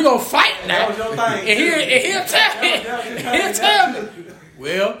over now. We gonna fight now. That was your thing. And he'll tell me.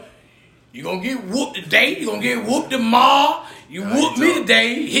 Well, you gonna get whooped today. You gonna get whooped tomorrow. You whooped me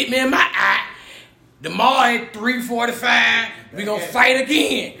today. Hit me in my eye. Tomorrow at 3:45. We gonna fight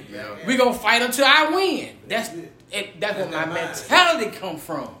again. Yeah. We gonna fight until I win. That's where my mentality come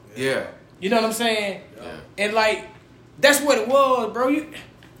from. Yeah. You know what I'm saying? Yeah. And like, that's what it was, bro.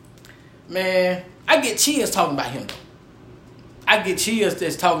 Man, I get chills talking about him. I get chills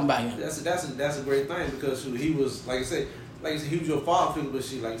just talking about him. That's a great thing because he was, like I said, he was your father figure, but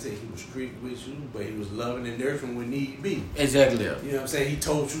like I said, he was strict with you, but he was loving and nurturing when need be. Exactly. Yeah. You know what I'm saying? He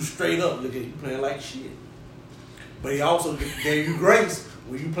told you straight up, look at you playing like shit. But he also gave you grace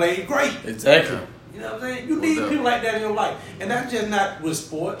when you played great. Exactly. You know what I'm saying? You need people like that in your life. And that's just not with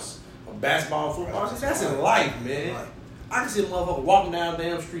sports or basketball, football. That's in life, man. Right. I can see a motherfucker walking down the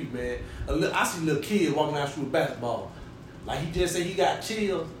damn street, man. I see a little kid walking down the street with basketball. Like he just said he got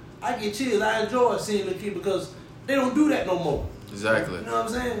chills. I get chills. I enjoy seeing little kid because they don't do that no more. Exactly. You know what I'm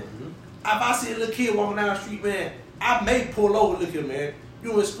saying? Mm-hmm. If I see a little kid walking down the street, man, I may pull over, look at him, man.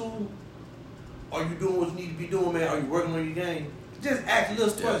 You in school? Are you doing what you need to be doing, man? Are you working on your game? Just ask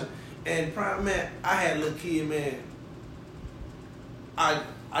little questions. And prime man, I had a little kid, man. I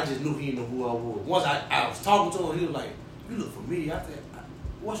just knew he didn't know who I was. Once I was talking to him, he was like, "You look familiar." I said,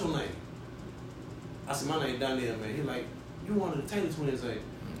 "What's your name?" I said, "My name Donnell, man." He like, "You one of the Taylor twins, ain't?"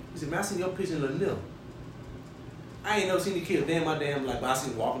 He said, "Man, I seen your picture in Lanier." I ain't never seen the kid damn my damn life, but I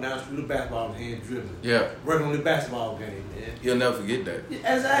seen him walking down the street with a basketball in hand dribbling. Yeah. Working on the basketball game, man. He'll never forget that.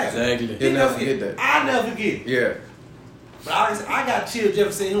 Yeah, exactly. He'll never forget that. I never forget it. Yeah. But I got chills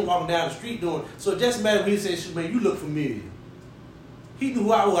just seeing him walking down the street doing. So it just matter when he said, "Shoot, man, you look familiar." He knew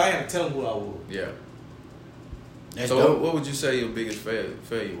who I was. I had to tell him who I was. Yeah. That's so what would you say your biggest failure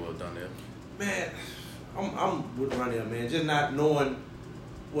was, Donnell? Man, I'm with Donnell, man. Just not knowing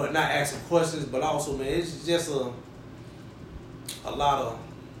not asking questions, but also, man, it's just a lot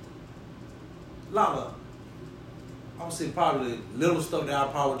of I would say probably little stuff that I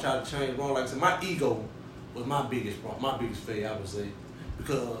probably try to change wrong. Like I said, my ego was my biggest problem, my biggest failure, I would say,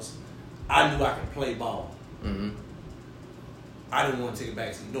 because I knew I could play ball. Mm-hmm. I didn't want to take a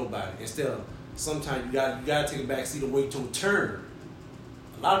backseat to nobody. Instead of sometimes you gotta take a backseat and wait your turn.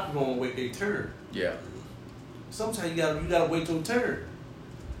 A lot of people don't wait their turn. Yeah. Sometimes you gotta wait your turn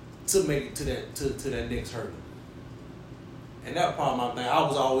to make it to that next hurdle. And that part of my thing, I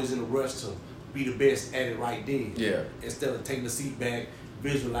was always in a rush to be the best at it right then. Yeah. Instead of taking the seat back,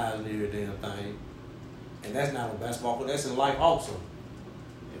 visualizing every damn thing. And that's not on basketball, but that's in life also. Yeah.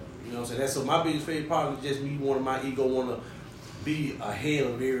 You know what I'm saying? That's so my biggest favorite part is just me wanting my ego want to be ahead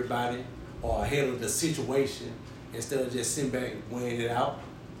of everybody or ahead of the situation instead of just sitting back and weighing it out.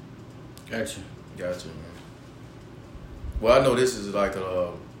 Gotcha, man. Well, I know this is like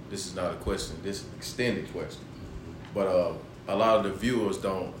this is not a question. This is an extended question. But a lot of the viewers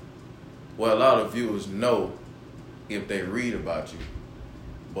don't. Well, a lot of viewers know if they read about you.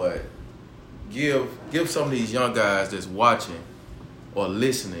 But give some of these young guys that's watching or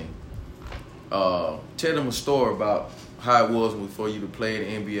listening, tell them a story about how it was for you to play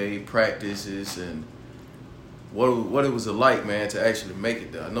in the NBA, practices, and what it was like, man, to actually make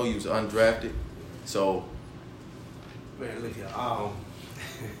it there. I know you was undrafted, so. Man, look here.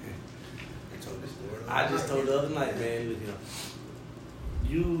 I just told the other night, man. Look here.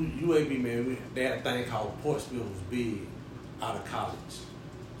 UAB, man. They had a thing called Portsmouth was big out of college.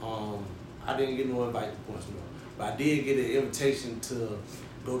 I didn't get no invite to Portsmouth. But I did get an invitation to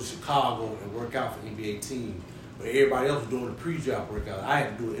go to Chicago and work out for NBA team. But everybody else was doing the pre-draft workout. I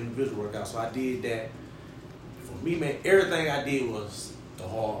had to do an individual workout, so I did that. For me, man, everything I did was the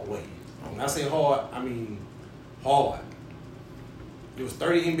hard way. When I say hard, I mean hard. There was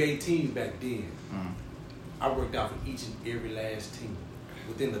 30 NBA teams back then. I worked out for each and every last team.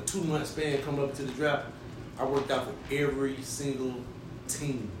 Within the 2-month span coming up to the draft, I worked out for every single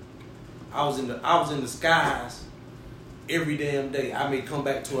team. I was in the skies every damn day. I may come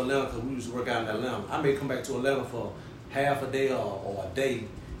back to Atlanta because we used to work out in Atlanta. I may come back to Atlanta for half a day or a day.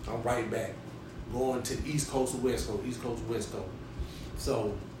 I'm right back. Going to the East Coast or West Coast, East Coast or West Coast.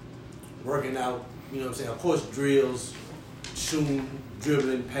 So, working out, you know what I'm saying? Of course, drills, shooting,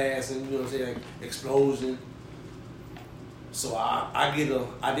 dribbling, passing, you know what I'm saying? Explosion. So my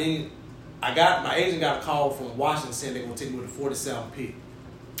agent got a call from Washington saying they're gonna take me with the 47th pick.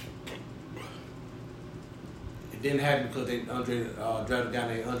 It didn't happen because they drafted a guy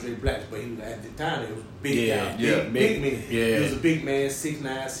named Andre Black, but he was, at the time it was big guy, big man. Yeah. He was a big man,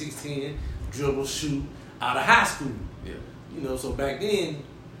 6'9", 6'10", dribble, shoot, out of high school. Yeah. You know, so back then,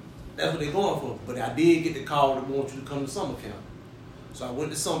 that's what they're going for. But I did get the call to want you to come to summer camp. So I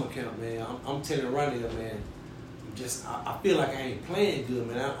went to summer camp, man. I'm telling Ronnie, man, I feel like I ain't playing good,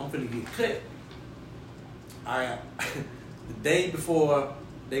 man. I'm finna get cut. The day before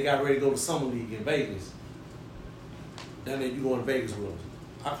they got ready to go to Summer League in Vegas, then you going to Vegas with us.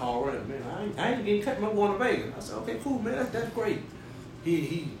 I called Ronnie, man, I ain't getting cut, man. I'm going to Vegas. I said, okay, cool, man. That's great.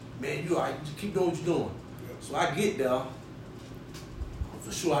 Man, you all right. Just keep doing what you're doing. So I get there.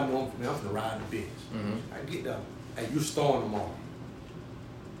 For sure, I know I'm finna ride the bench. I get there. Hey, you starting tomorrow.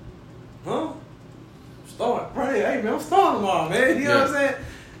 Huh? Start. Hey, man, I'm starting tomorrow, man. You know what I'm saying?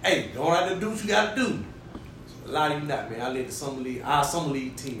 Hey, don't have to do what you got to do. So a lot of you not, man. I led the our summer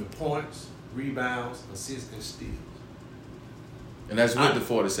league team in points, rebounds, assists, and steals. And that's with the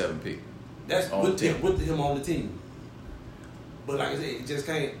 47 pick. That's with him on the team. But like I said, it just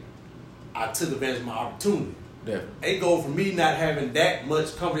can't. I took advantage of my opportunity. Definitely. It go from me not having that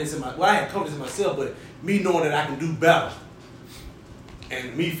much confidence in I had confidence in myself, but me knowing that I can do better.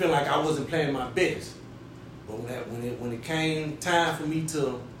 And me feeling like I wasn't playing my best. But when it came time for me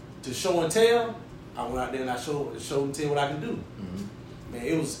to show and tell, I went out there and I showed and tell what I can do. Man,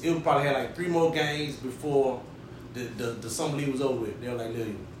 it was probably had like 3 more games before the summer league was over with. They were like,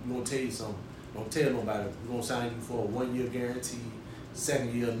 "Lily, we gonna tell you something. Don't tell nobody. We're gonna sign you for a 1-year guarantee,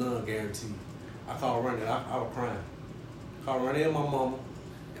 2nd year non-guarantee." I called Ronnie. I was crying. I called Ronnie and my mama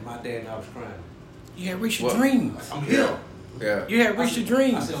and my dad, and I was crying. You had reached your dreams. I'm here. Yeah. You had reached your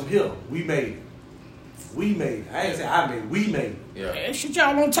dreams. I said, I'm here. We made it. We made it. I ain't say I made it. We made it. Yeah. Man, shit,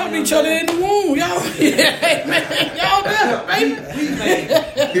 y'all on top of each other in the womb, y'all. Hey, man, y'all there, baby. We made it.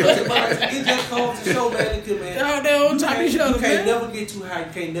 It just comes to show, man. Y'all there on top of each other, You can't man. never get too high.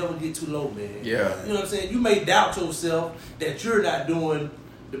 You can't never get too low, man. Yeah. You know what I'm saying? You may doubt yourself that you're not doing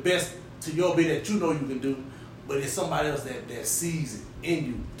the best to your ability that you know you can do, but it's somebody else that sees it in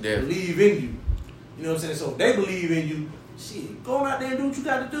you, believe in you. You know what I'm saying? So if they believe in you, shit, go out there and do what you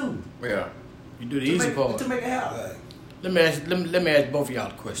got to do. Yeah. You do the easy part. To make it happen. Let me ask both of y'all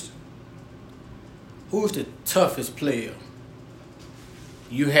a question. Who's the toughest player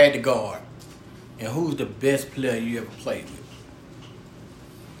you had to guard, and who's the best player you ever played with?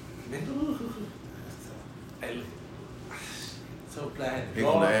 Hey, look. So glad. Here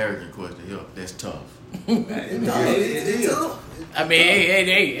go the arrogant question. Yo, that's tough. It's tough. I mean,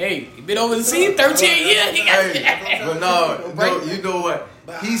 hey, you been over the scene 13 years. He got But no, you know what?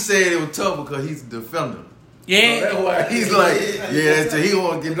 He said it was tough because he's a defender. Yeah. So that's why he's like, he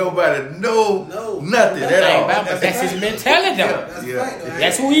won't get nobody nothing at all. But that's his mentality, though. Yeah.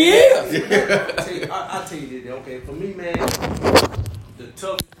 That's who he is. I'll tell you this, okay? For me, man, the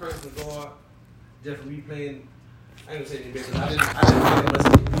toughest person to guard, just for me playing, I ain't gonna say anything because I didn't play much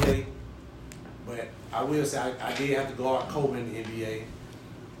in the NBA, but I will say I did have to guard Kobe in the NBA.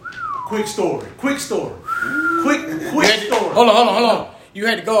 Quick story. Quick story. Hold on. You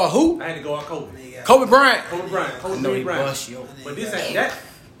had to guard who? I had to guard Kobe. Kobe Bryant. Kobe No, he Bryant. bust you. But this ain't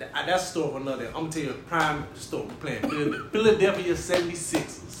that's a story for another. I'm gonna tell you a prime story. We're playing Philadelphia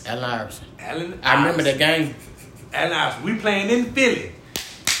 76ers. Allen Iverson. Allen I remember that game. Allen Iverson. We playing in Philly.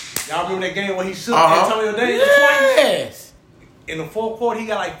 Y'all remember that game when he shook Antonio Davis twice? Yes. In the 4th quarter, he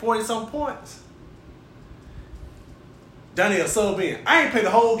got like 40-some points. Daniel sub in. I ain't played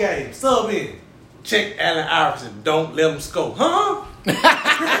the whole game. Sub in. Check Allen Iverson. Don't let him score. Huh?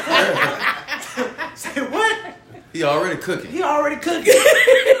 Say what? He already cooking. He already cooking.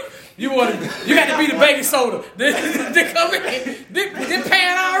 You got to be the baking soda. They come in. This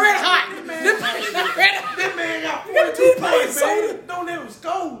pan already hot. This man man. Don't let him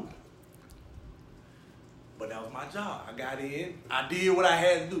scold. But that was my job. I got in. I did what I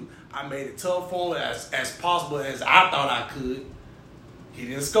had to do. I made it tough on him as possible as I thought I could. He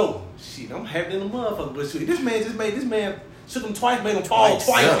didn't score. Shit, I'm happy in the motherfucker. But shit, this man shook him twice, made him fall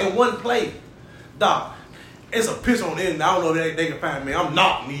twice in one play. Dog, it's a picture on the internet. I don't know if they can find me. I'm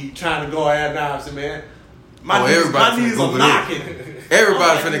knock knee trying to go ahead now. I said, man, my knees are knocking.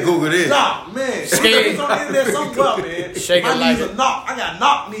 Everybody finna Google this. Nah, man. It's on the internet somewhere, man. My knees are knocked. I got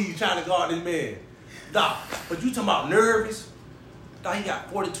knock knees trying to guard this man. Doc, but you talking about nervous? Doc, he got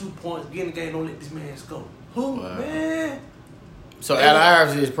 42 points. Getting the game, don't let this man score. Who, man? So Allen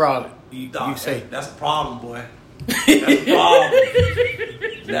Iverson is probably, you say. That's a problem, boy. That's a problem.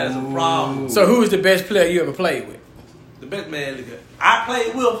 That is a problem. So who is the best player you ever played with? The best man I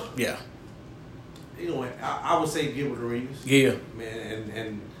played with? Yeah. You know, I would say Gilbert Arenas. Yeah. Man,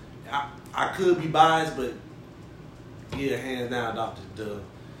 and I could be biased, but yeah, hands down, Doctor.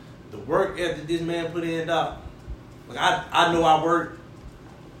 The work ethic this man put in, Doc. Like I know I work,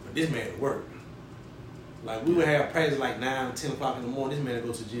 but this man work. Like we would have practice like 9 or 10 o'clock in the morning. This man would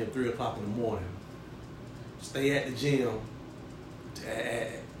go to the gym 3 o'clock in the morning. Stay at the gym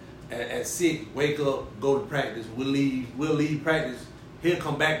at 6. Wake up, go to practice. We'll leave practice. He'll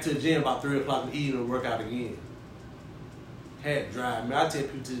come back to the gym about 3 o'clock in the evening and work out again. Had to drive. Man, I tell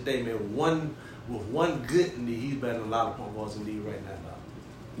people to this day, man, with one good knee, he's better than a lot of point guards in the league right now, Doc.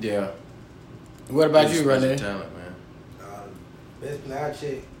 Yeah. What about you, Ronnie? Talent, man. Best player I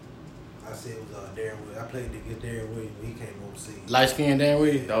checked, I said it was Darren Williams. I played against Darren Williams when he came overseas. Light skinned Darren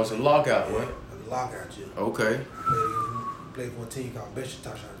Williams? That was a lockout, yeah, right? A lockout, yeah. Okay. I played for a team called Beşiktaş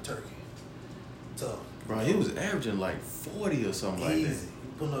out of Turkey. Tough. Bro, he was averaging like 40 or something like that. He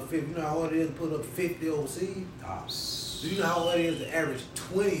putting up 50. You know how hard it is to put up 50 overseas? Do you know how hard it is to average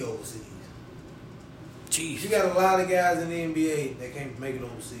 20 overseas? Jeez. You got a lot of guys in the NBA that can't make it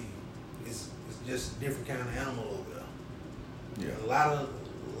overseas. It's just a different kind of animal over there. Yeah.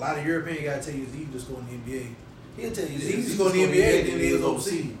 A lot of European guys tell you it's easy to go in the NBA. He'll tell you it's easy to go in the NBA than it is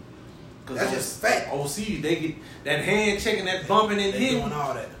overseas. That's just fact. Overseas, they get that hand checking, that bumping and hitting. Doing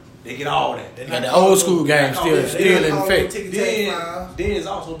all that. They get all that. And the old school game still in effect. Then it's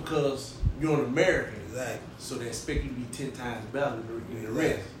also because you're an American. Exactly. So they expect you to be 10 times better than the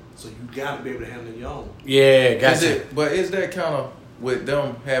rest. So you got to be able to handle your own. Yeah, gotcha. But is that kind of with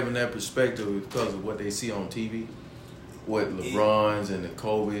them having that perspective because of what they see on TV? What LeBrons and the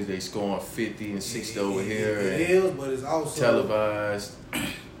Kobe's, they scoring 50 and 60 over here. It is, but it's also televised.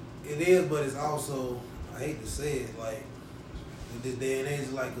 It is, but it's also, I hate to say it, like with this day and age,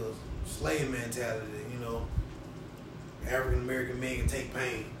 it's like a slave mentality. You know, African American men can take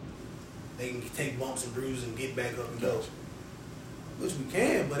pain. They can take bumps and bruises and get back up and go. Which we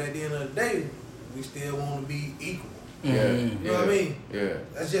can, but at the end of the day, we still want to be equal. Yeah. You know what I mean? Yeah.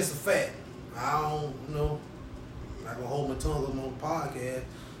 That's just a fact. I don't, I'm not going to hold my tongue up on the podcast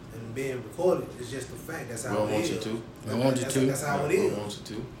and being recorded. It's just a fact. That's how it is. We don't want you to. We want you to. That's how it is. We don't want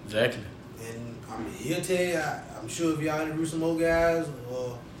you to. Exactly. And I'm here to tell you, I'm sure if y'all interview some more guys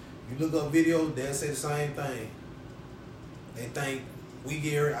or you look up videos, they'll say the same thing. They think we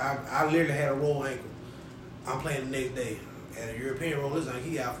get hurt. I literally had a roll ankle. I'm playing the next day. Had a European roll his ankle.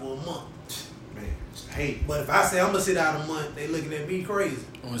 He out for a month. Man, hey. But if I say I'm going to sit out a month, they looking at me crazy.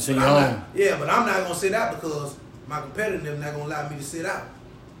 I'm going to send you home. Yeah, but I'm not going to sit out because my competitor not going to allow me to sit out.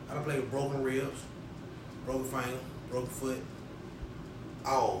 I done played with broken ribs, broken finger, broken foot,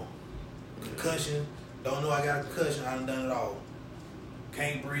 all. Concussion. Don't know I got a concussion. I done it all.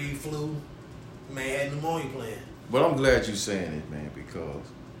 Can't breathe, flu. Man, had pneumonia playing. But I'm glad you're saying it, man,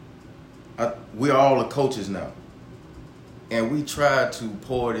 because we're all the coaches now. And we try to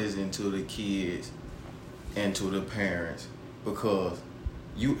pour this into the kids and to the parents because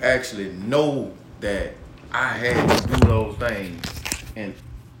you actually know that I had to do those things and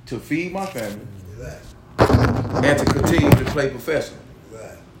to feed my family Exactly. and to continue to play professional.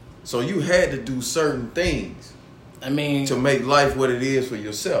 Exactly. So you had to do certain things to make life what it is for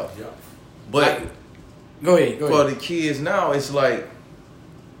yourself. Yeah. But go ahead. For the kids now, it's like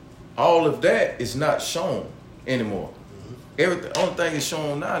all of that is not shown anymore. The only thing is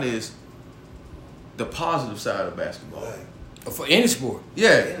shown now is the positive side of basketball. Right. For any sport.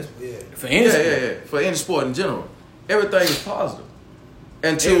 Yeah. For any sport. Yeah. For any sport in general. Everything is positive.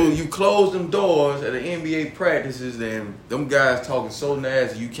 Until you close them doors at the NBA practices, then them guys talking so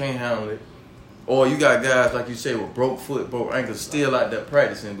nasty you can't handle it. Or you got guys, like you say, with broke foot, broke ankle, still out there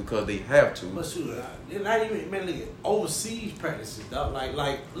practicing because they have to. But shoot, not even, man, look at overseas practices, dog.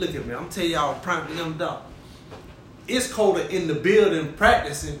 Like, look at me. I'm telling y'all, prime to them, dog. It's colder in the building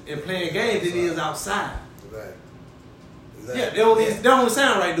practicing and playing games than it is outside. Right. Exactly. Yeah, they don't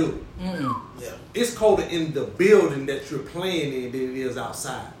sound right, do it? Mm. Yeah. It's colder in the building that you're playing in than it is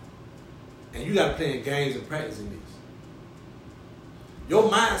outside. And you got to play in games and practice in this. Your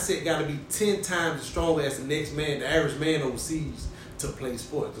mindset got to be 10 times as stronger as the next man, the average man overseas, to play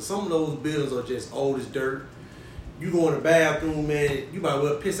sports. Because some of those buildings are just old as dirt. You go in the bathroom, man, you might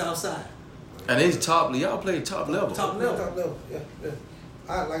well piss outside. And it's y'all play top level. Top level. Top level. Yeah.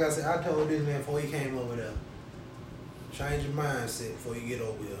 Like I said, I told this man before he came over there, change your mindset before you get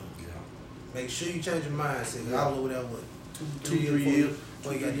over here. Yeah. Make sure you change your mindset. 'Cause I was over there, what, 2, 3 years.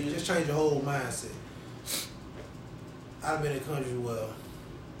 Before you got here. Just change your whole mindset. I've been in countries where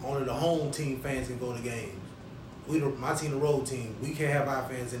only the home team fans can go to games. My team, the road team, we can't have our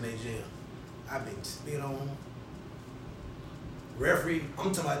fans in their gym. I've been spit on. Referee,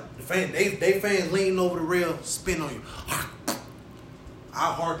 I'm talking about the fans. They fans leaning over the rail, spin on you.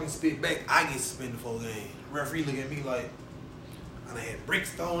 I harken, spit back. I get suspended for a game. Referee look at me like I done had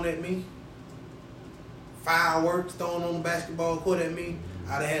bricks thrown at me, fireworks thrown on the basketball court at me.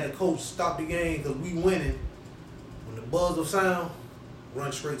 I done had a coach stop the game because we winning. When the buzzer sound,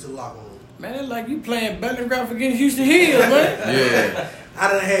 run straight to the locker room. Man, it's like you playing Bellingraph against Houston Hills, man. Yeah. I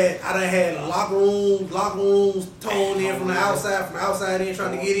done had locker rooms torn in from the outside in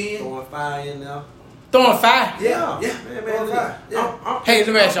trying to get in. Throwing fire in there. Throwing fire. Yeah. Man, Throwing fire. Yeah. Hey,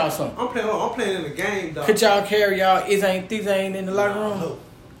 let me ask y'all something. I'm playing in the game, dog. Could y'all carry y'all these ain't in the locker room? No.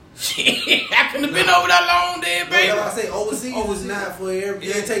 Shit, I couldn't have been over that long there, But baby. like I say, overseas is not for every.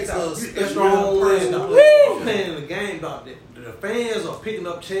 It takes a It's special wrong person. person. Woo! I'm playing in the game, dog. The fans are picking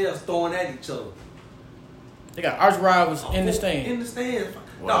up chairs, throwing at each other. They got arch rivals in the stand. In the stand.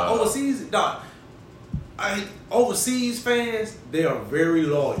 Wow. Dog, overseas fans, they are very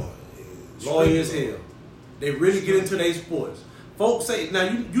loyal. Loyal as hell. They really get into their sports. Folks say, now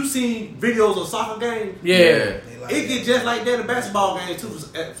you seen videos of soccer games? Yeah. They like It get just like that in basketball games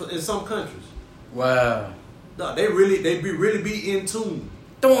too in some countries. Wow. Dog, they really be in tune.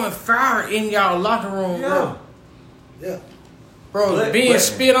 Throwing fire in y'all locker room, bro. Yeah. Bro, But- being but-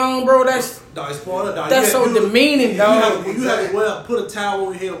 spit on, bro, that's Dog, it's part of dog. That's You so have to- demeaning, dog. You have to well put a towel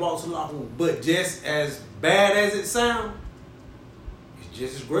over your head and walk to the locker room. But just as bad as it sounds, it's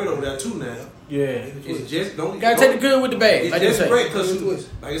just as great over there too now. yeah. It's just don't Gotta take the good with the bad, It's like you just say. great because Twist.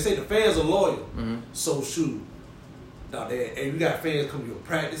 like I say, the fans are loyal. Mhm. So shoot, dog, and you got fans come to your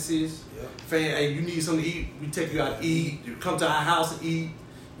practices. Yeah. Fan, hey, you need something to eat, we take you out to eat. You come to our house and eat.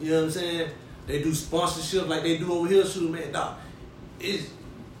 You know what I'm saying? They do sponsorship like they do over here, shoot, man. Dog, it's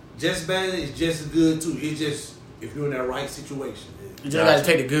just bad. It's just as good too. It's just if you're in that right situation. You just gotta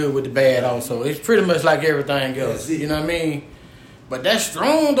take the good with the bad also. It's pretty much like everything else. That's it. You know what I mean? But that's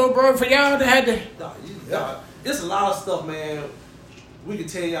strong though, bro, for y'all to have to Dog, it's a lot of stuff, man. We can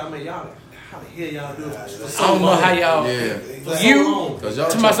tell y'all, man, y'all, how the hell y'all do it for so I don't know long? how y'all Yeah. For so You- long. Cause y'all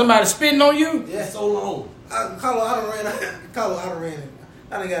talking about somebody spitting on you? Yeah. For so long. Carlo, I done ran.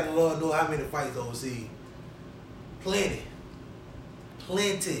 I done got the Lord know how many fights overseas. Plenty.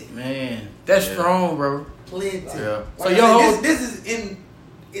 Man, that's Yeah. strong, bro. Plenty. Yeah. So Like your I whole said, this is in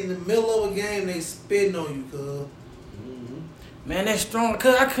the middle of a game. They spitting on you, cuz. man, that's strong.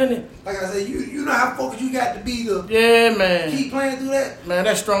 Cause I couldn't. Like I said, you know how focused you got to be to Yeah, man. keep playing through that. Man,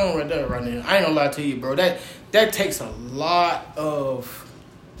 that's strong right there, right now. I ain't gonna lie to you, bro. That takes a lot of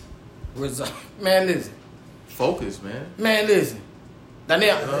result. Man, listen. focus, man. Man, listen. Now,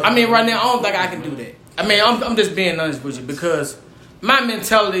 I mean, right now, I don't think I can do that. I mean, I'm just being honest with you because my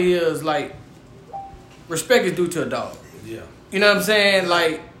mentality is like respect is due to a dog. Yeah. You know what I'm saying?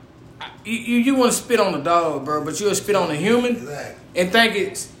 Like, you want to spit on a dog, bro, but you'll spit on a human Exactly. and think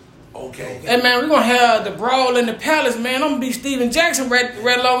it's, Okay. hey, man, we're going to have the brawl in the palace, man. I'm going to be Steven Jackson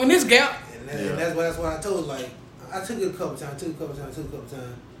right along in this gap. And that's what I told. Like I took it a couple times.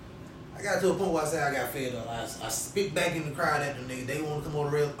 I got to a point where I said I got fed up. I spit back in the crowd at them niggas. They want to come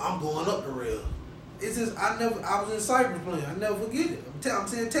on the rail. I'm going up the rail. It's just I was in Cyprus playing. I never forget it.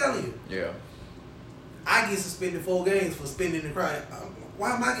 I'm telling you. Yeah. I get suspended 4 games for spitting in the crowd.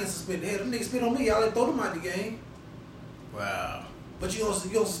 Why am I getting suspended? Hell, them niggas spit on me. Y'all let throw them out the game. Wow. But you gonna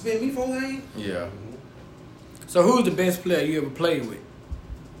suspend me 4 games? Yeah. So who's the best player you ever played with?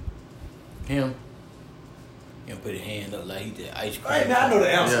 Him. You know, put his hand up like he did ice cream. Hey, man, I know the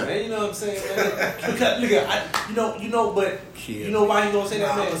answer, Yeah. man. You know what I'm saying, man? Because look at, but Shit. you know why you gonna say Nah,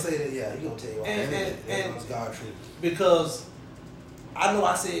 that, I'm man? gonna say that. Yeah, you gonna tell you why. And That's God truth. Because I know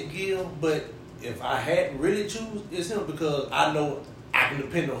I said Gil, but if I had really choose, it's him because I know I can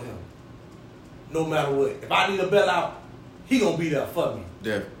depend on him. No matter what. If I need a bailout, he gonna be there for me.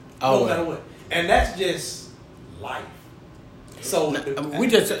 Yeah. No matter what. And that's just life. So we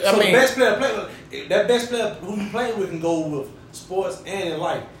just. The best player that best player who you play with can go with sports and in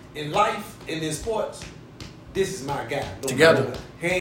life. In life and in sports, this is my guy. Together.